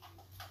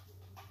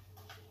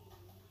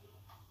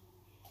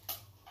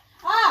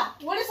 Ah,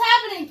 what is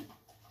happening?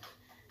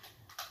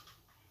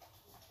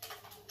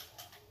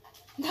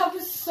 That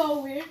was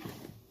so weird.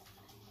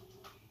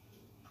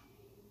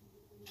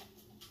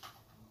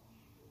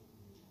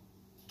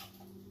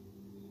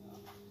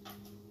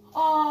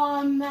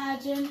 Oh,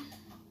 imagine.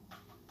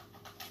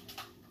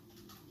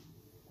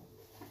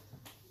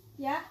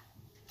 Yeah?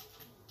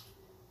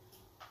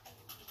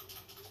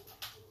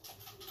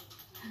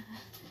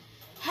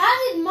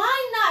 How did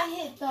mine not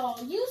hit though?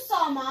 You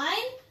saw mine.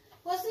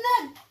 Wasn't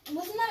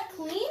that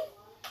clean?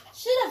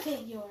 Should have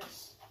hit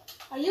yours.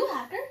 Are you a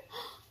hacker?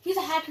 He's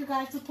a hacker,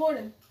 guys. Report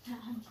him. No,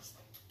 I'm just.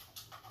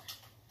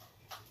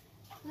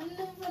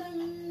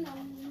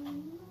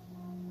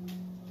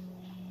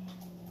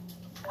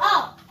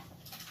 Oh,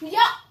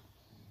 yeah.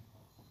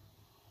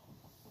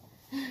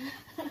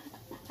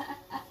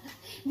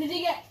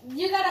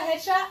 You got a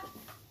headshot?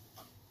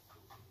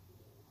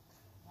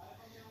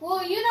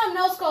 Well, you know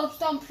no scopes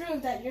don't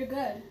prove that you're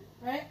good,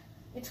 right?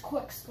 It's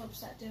quick scopes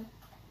that do.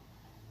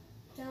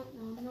 No.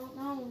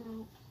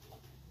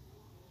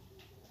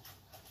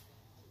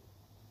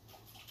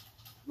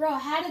 Bro,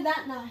 how did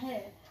that not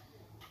hit?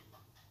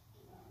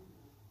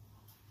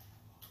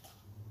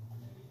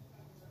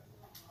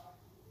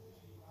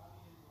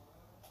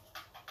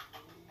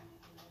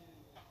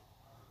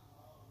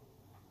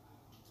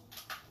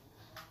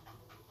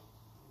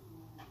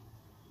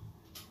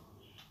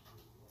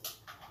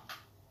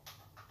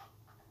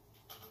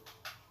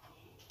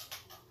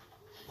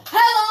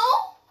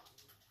 Hello?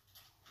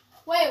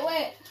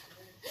 Wait.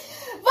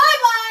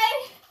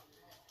 Bye-bye!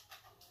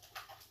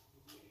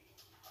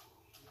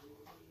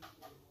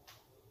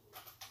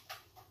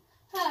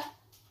 Huh.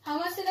 How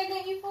much did I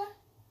get you for?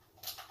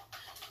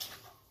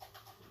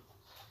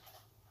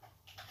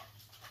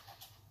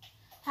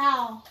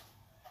 How?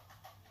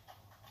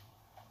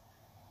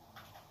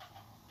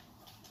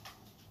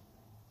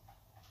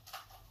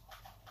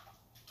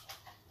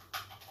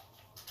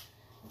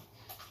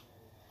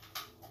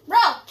 Bro,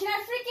 can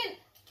I freaking...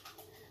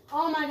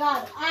 Oh my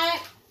god,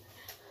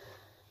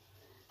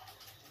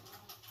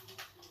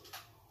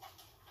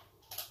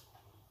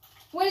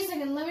 Wait a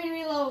second, let me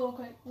reload real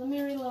quick.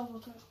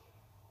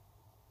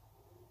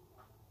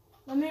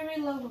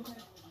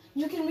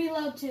 You can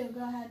reload too,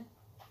 go ahead.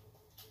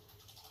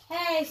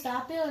 Hey,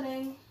 stop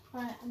building.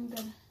 Alright, I'm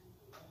good.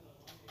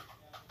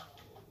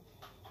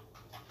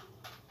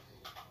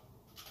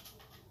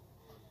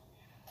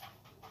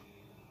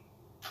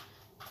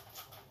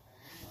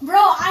 Bro,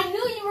 I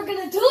knew you were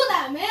gonna do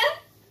that, man!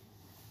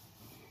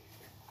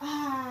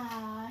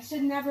 I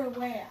should never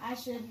wait. I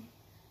should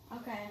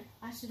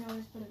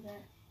always put it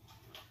there.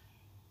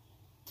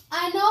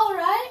 I know,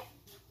 right?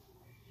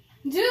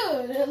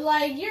 Dude,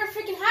 like, you're a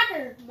freaking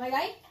hacker, my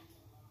guy.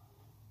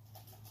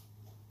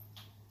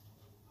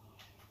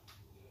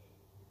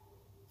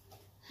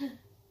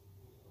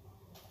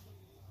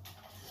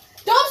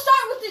 Don't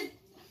start with the...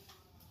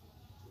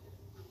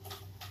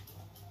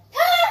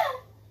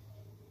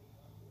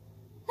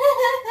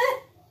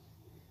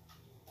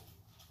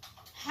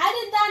 How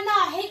did that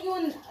not hit you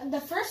in the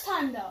first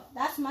time, though?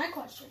 That's my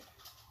question.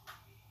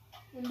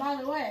 And by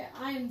the way,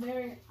 I am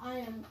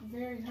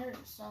very hurt,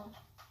 so.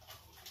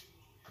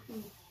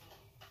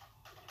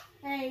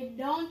 Hey,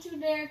 don't you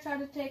dare try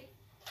to take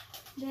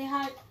the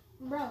high.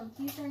 Bro,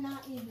 these are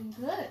not even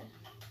good.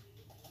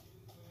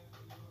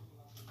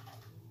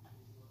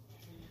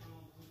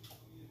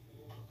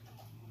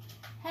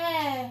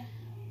 Hey.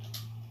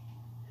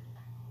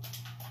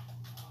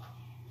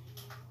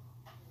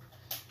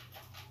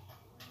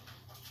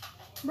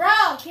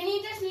 Bro, can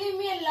you just leave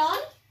me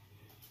alone?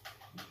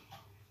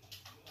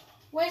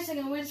 Wait a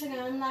second,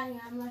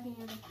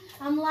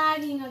 I'm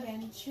lagging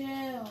again,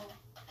 chill.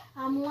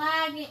 I'm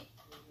lagging.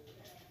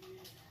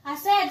 I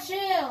said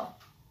chill.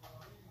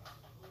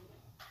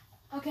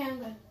 Okay, I'm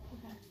good,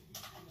 okay.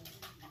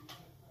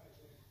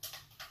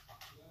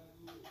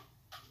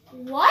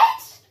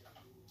 What?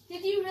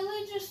 Did you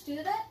really just do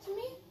that to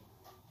me?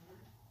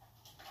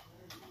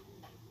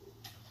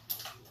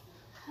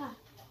 Huh.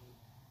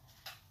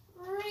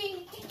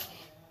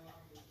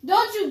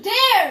 Don't you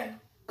dare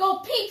go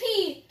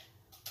pee-pee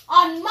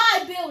on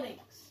my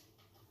buildings.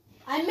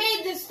 I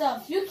made this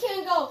stuff. You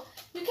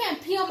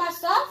can't pee on my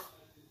stuff.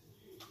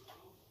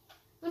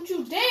 Don't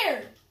you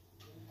dare.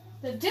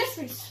 The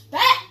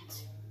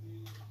disrespect.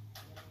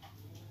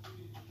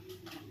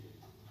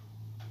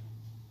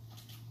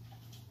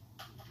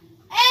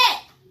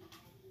 Hey!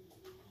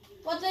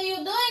 What are you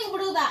doing,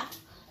 Bruda?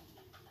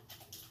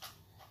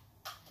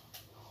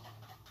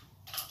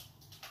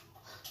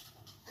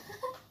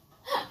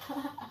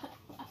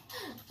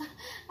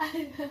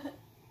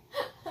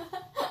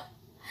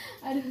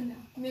 I don't know.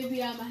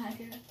 Maybe I'm a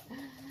hacker.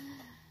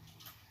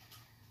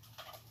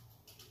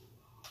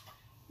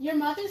 Your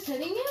mother's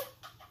hitting you?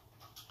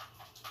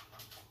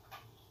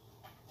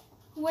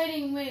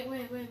 Wait.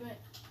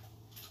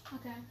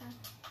 Okay.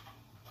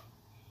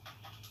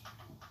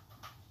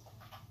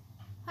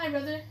 Hi,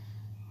 brother.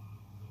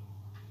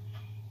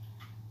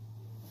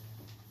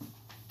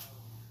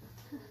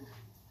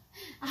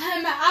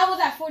 I was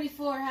at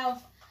 44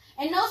 health.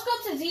 And no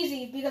scopes is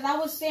easy because I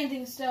was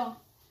standing still.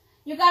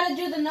 You gotta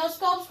do the no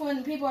scopes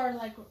when people are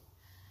like,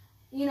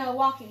 you know,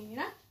 walking, you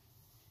know?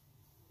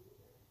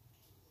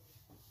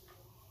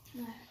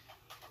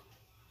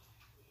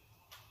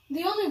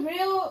 The only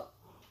real...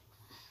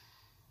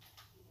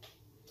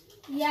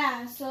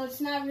 Yeah, so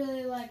it's not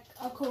really like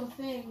a cool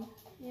thing,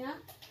 you know?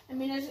 I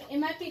mean, it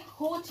might be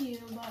cool to you,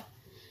 but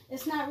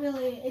it's not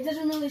really, it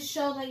doesn't really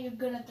show that you're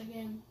good at the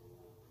game.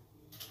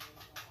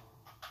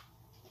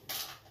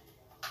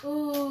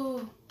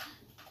 Ooh.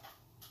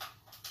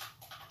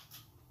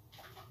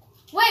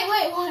 Wait.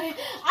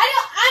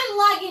 I'm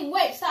lagging.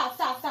 Wait, stop.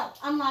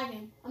 I'm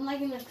lagging. I'm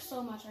lagging like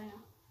so much right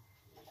now.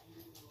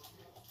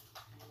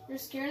 You're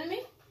scared of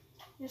me?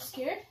 You're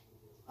scared?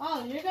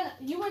 Oh,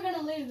 you were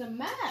gonna leave the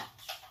match.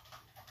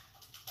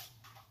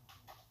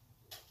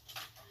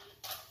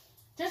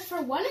 Just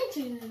for wanting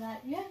to do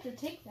that, you have to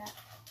take that.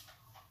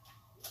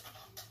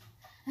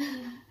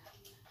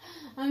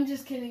 I'm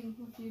just kidding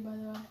with you, by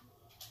the way.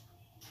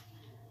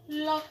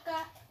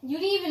 Loca. You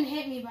didn't even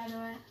hit me, by the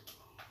way.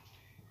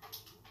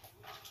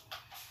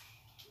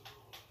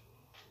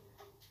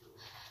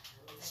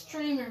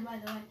 Streamer, by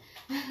the way.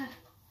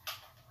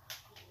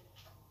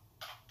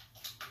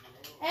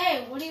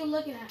 Hey, what are you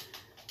looking at?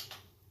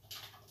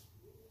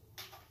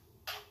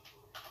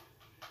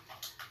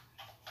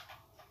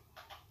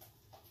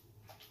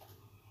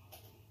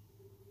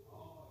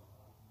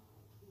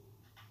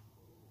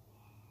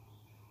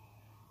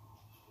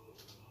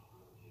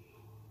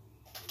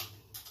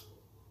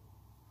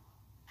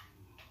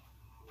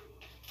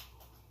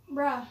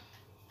 Bruh.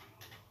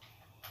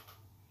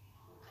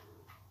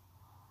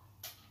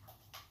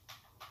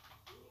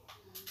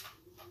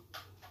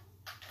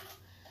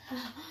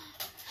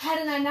 How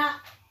did I not?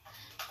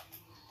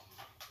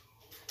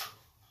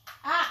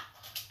 Ah!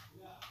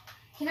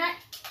 Can I?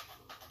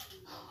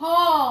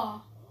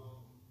 Oh!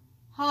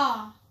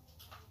 Ha!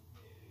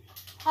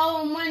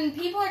 Oh, and when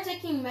people are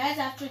taking meds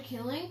after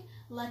killing,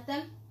 let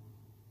them.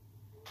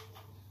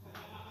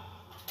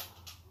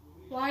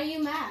 Why are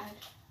you mad?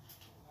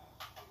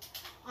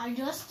 I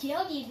just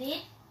killed you,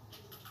 dude.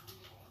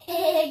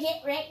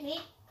 Get wrecked, dude.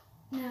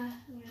 Nah,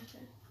 I'm just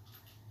kidding.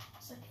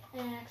 It's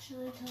like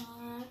actually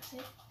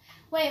toxic.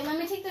 Wait, let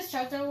me take this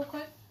charger real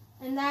quick.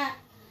 And that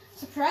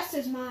suppressed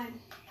is mine.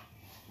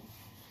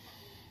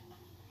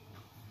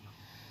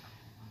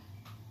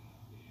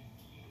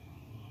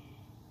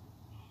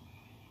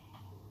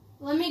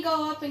 Let me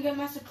go up and get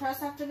my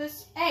suppress after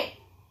this. Hey!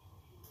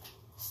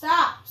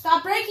 Stop!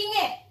 Stop breaking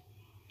it!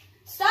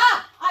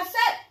 Stop! I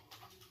said...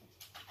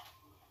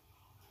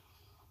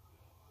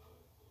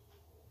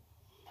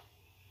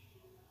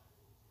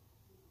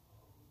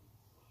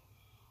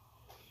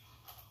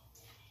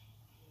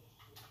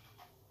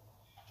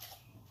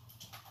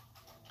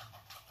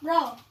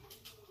 Bro,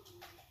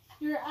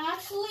 you're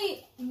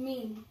actually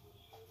mean.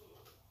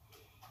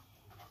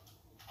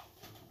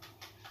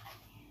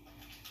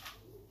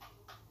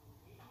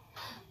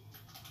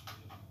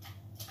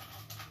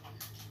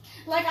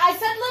 Like I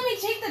said, let me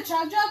take the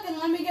chug jug and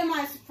let me get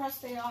my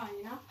suppressed AR,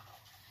 you know?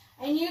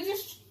 And you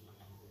just...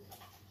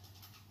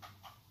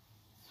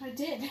 I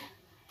did.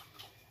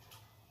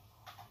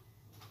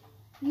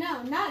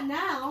 No, not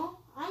now.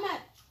 I'm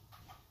at...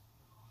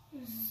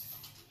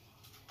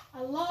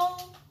 Hello?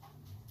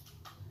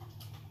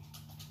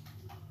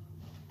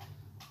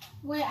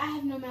 Wait, I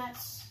have no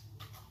mats.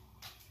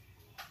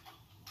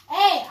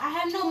 Hey, I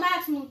have no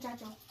mats,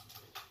 muchacho.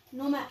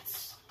 No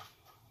mats.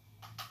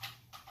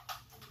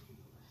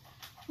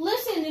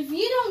 Listen, if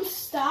you don't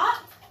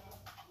stop,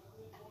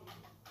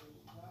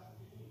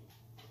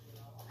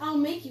 I'll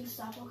make you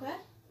stop, okay?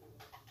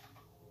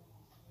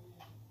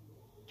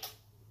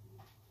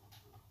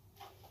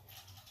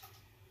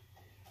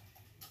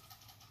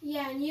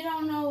 Yeah, and you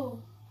don't know.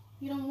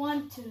 You don't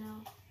want to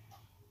know.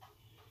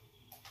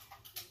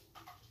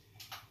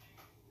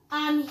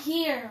 I'm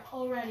here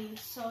already,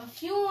 so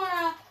if you want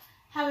to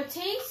have a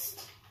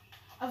taste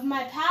of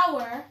my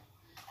power,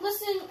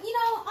 listen, you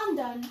know, I'm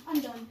done.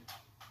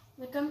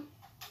 Like, I'm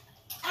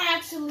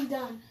actually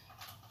done.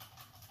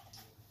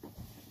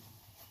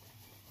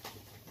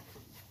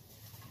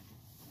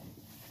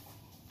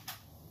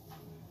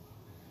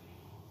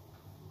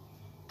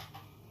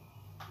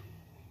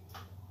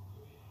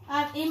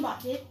 I've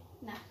aimbot it.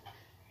 Nah.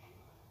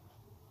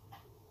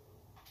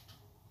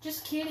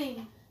 Just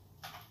kidding.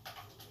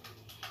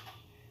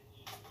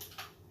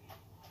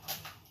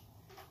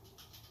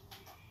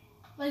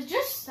 Like,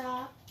 just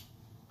stop.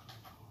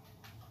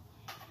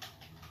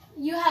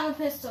 You have a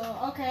pistol,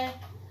 okay.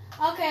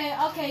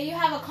 Okay, you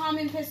have a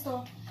common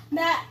pistol.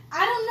 That,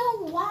 I don't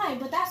know why,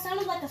 but that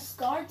sounded like a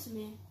scar to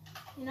me.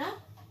 You know?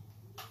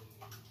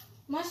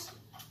 Must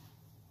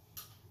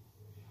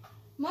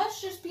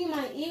just be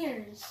my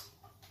ears.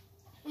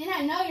 And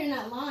I know you're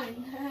not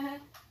lying.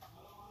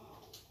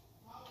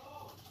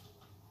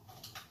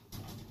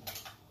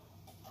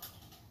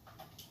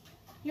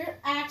 You're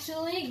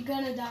actually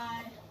gonna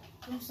die.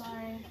 I'm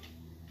sorry.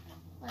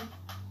 Like,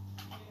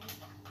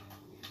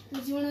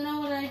 do you wanna know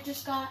what I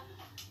just got?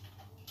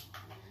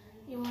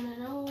 You wanna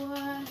know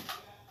what?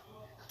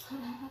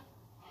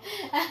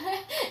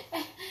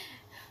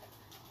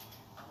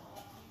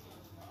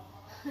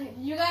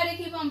 You gotta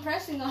keep on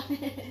pressing on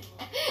it.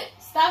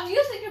 Stop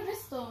using your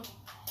pistol.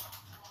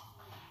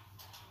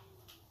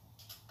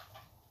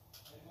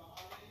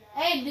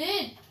 Hey,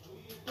 dude.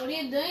 What are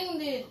you doing,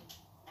 dude?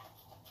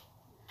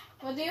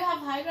 What do you have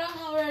high ground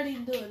already,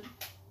 dude?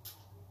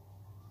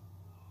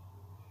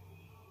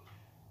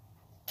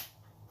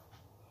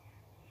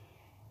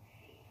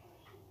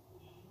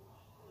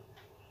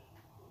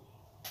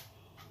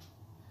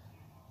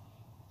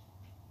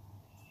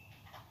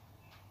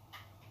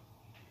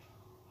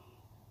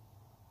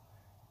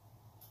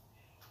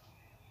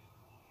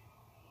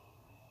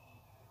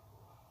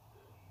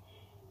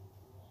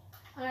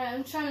 Alright,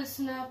 I'm trying to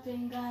snap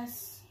in,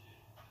 guys.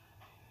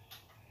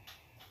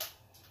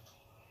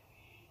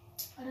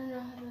 I don't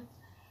know how to...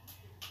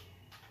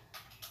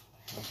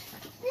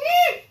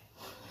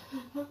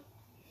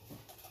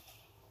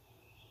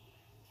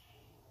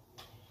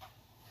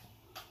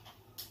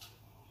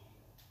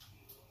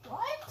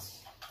 What?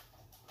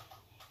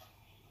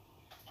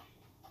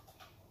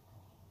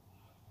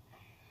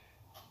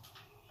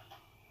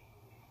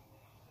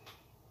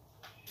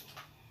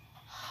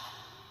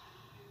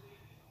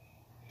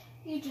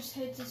 You just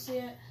hate to see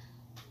it.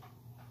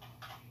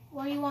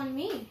 Why you want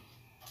me?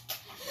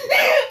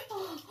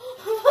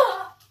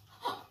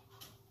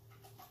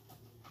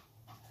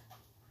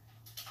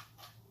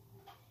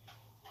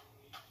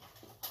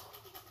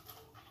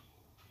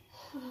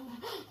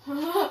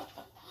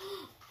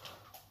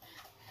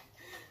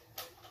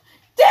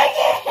 Dang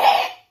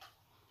it!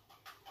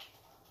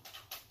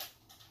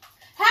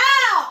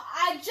 How?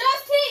 I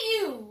just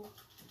hit you.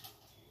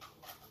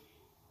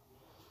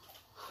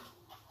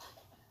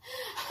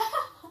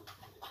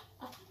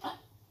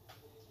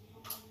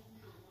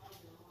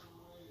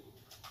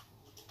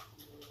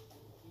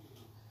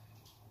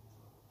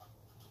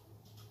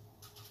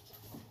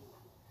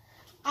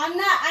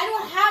 I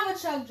don't have a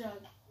chug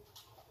jug.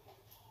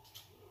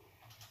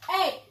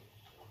 Hey.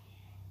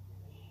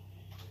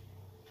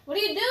 What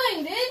are you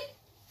doing, dude?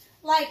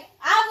 Like,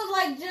 I was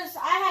like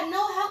I had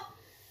no help.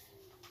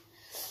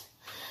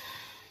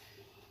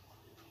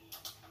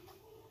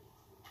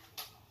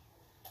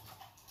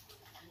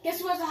 Guess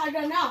who has the high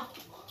ground now?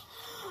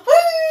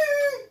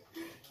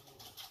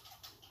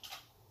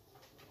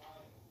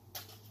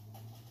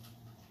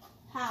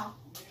 How?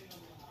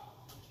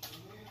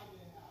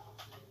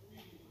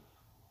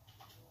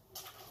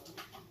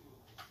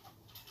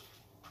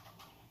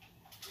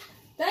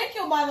 Thank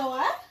you, by the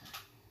way.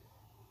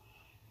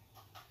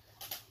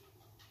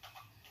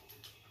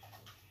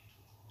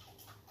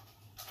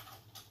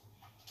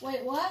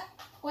 Wait, what?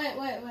 Wait.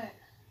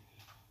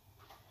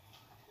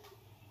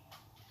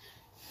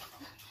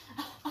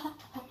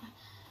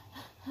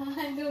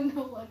 I don't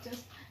know what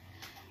just...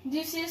 Do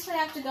you seriously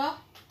have to go?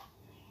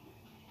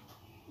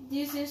 Do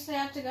you seriously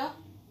have to go?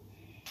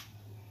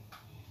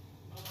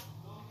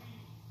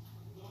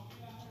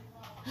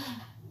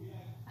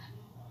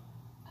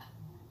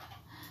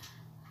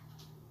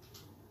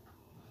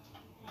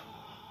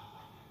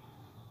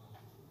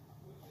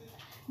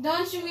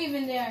 Don't you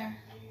even dare.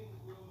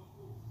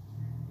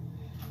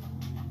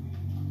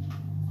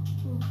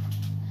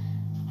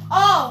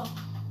 Oh!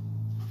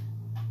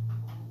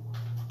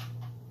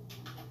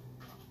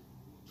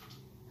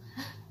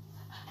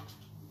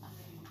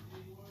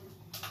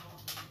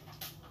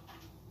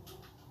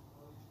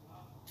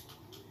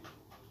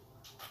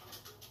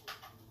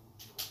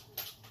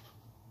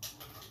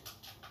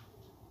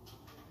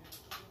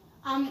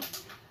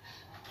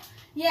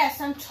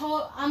 Yes, I'm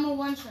a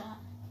one shot.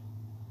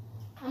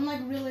 I'm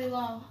like really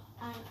low.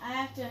 I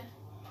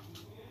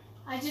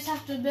just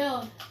have to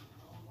build.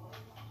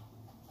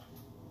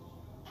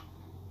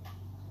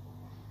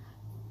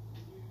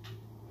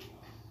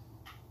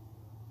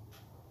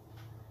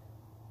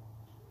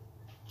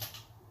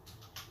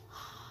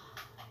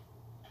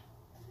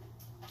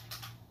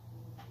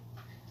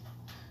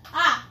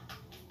 Ah!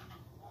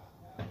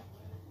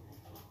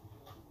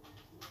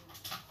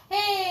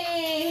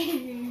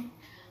 Hey!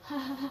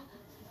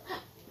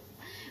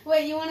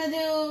 Wait, you want to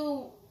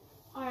do...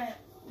 Alright,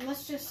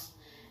 let's just...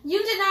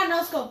 You did not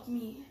no-scope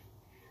me.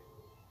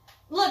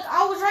 Look,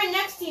 I was right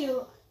next to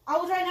you.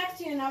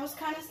 And I was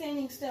kind of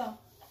standing still.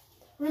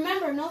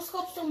 Remember,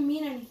 no-scopes don't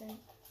mean anything.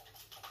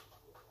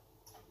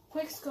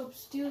 Quick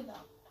scopes do,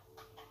 though.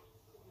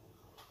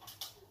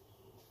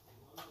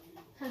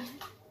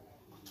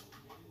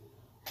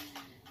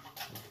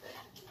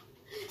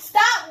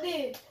 Stop,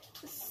 dude!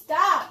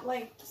 Stop!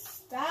 Like,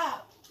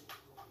 stop.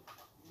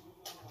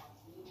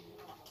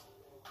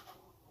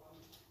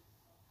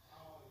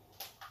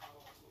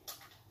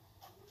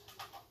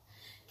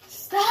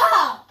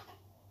 Stop!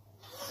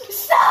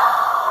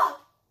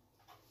 Stop!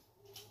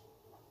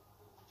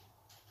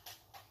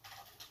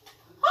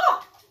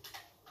 Oh!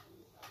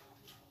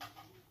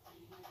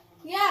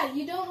 Yeah,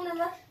 you don't want to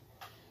rush.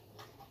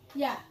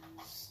 Yeah,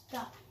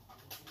 stop.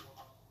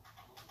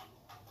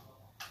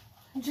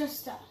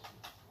 Just stop.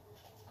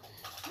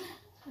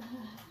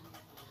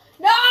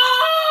 No!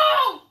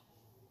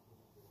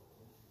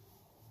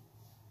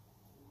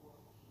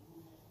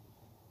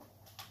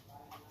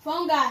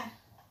 Phone guy.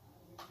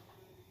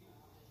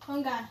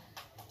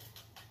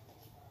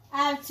 I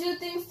have two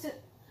things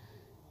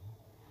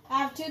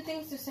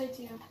to say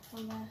to you,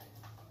 phone guy.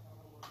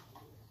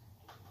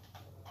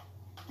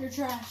 You're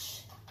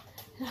trash.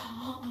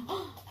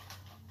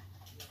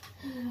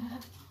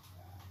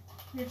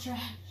 You're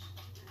trash.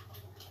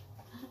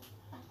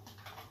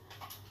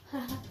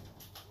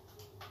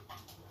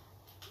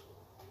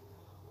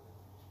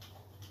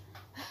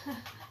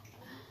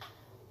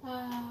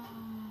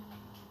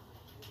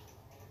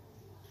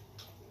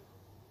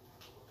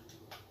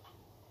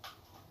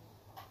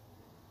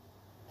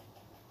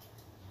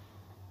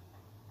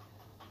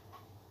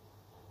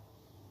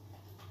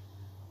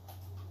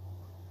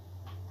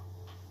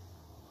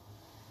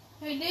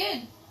 I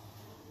did.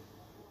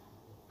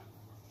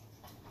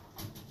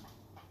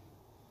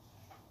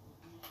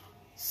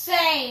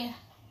 Say,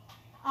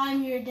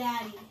 I'm your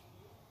daddy.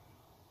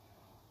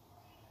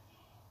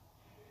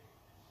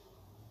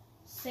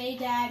 Say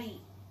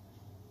daddy.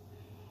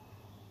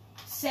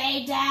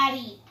 Say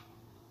daddy.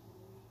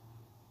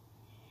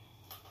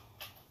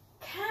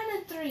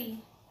 Count of 3.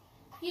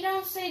 If you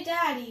don't say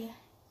daddy,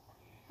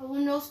 I will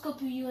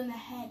no-scope you in the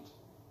head.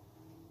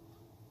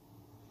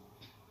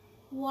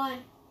 1,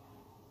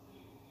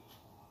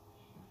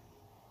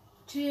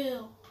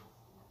 2.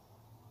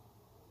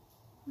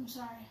 I'm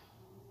sorry.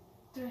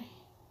 3.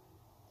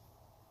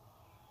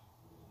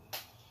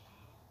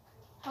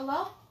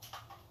 Hello?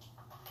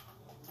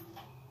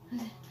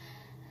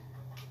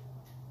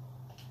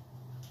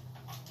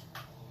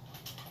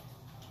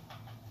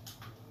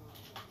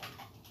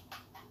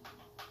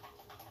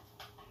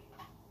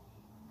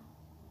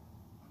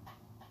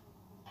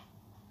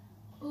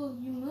 Oh,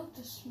 you moved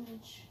a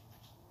smidge.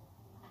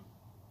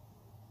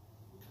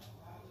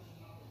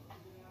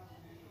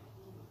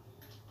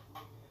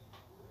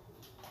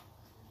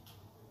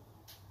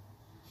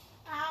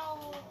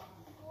 Ow.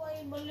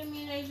 Wait, but let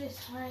me like this.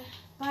 Alright,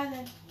 bye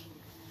then.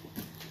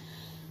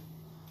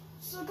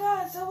 So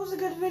guys, that was a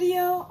good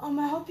video.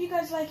 I hope you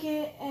guys like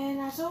it. And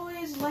as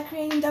always, like,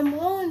 rating down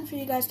below, and for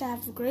you guys to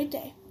have a great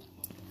day.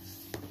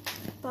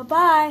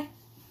 Bye-bye.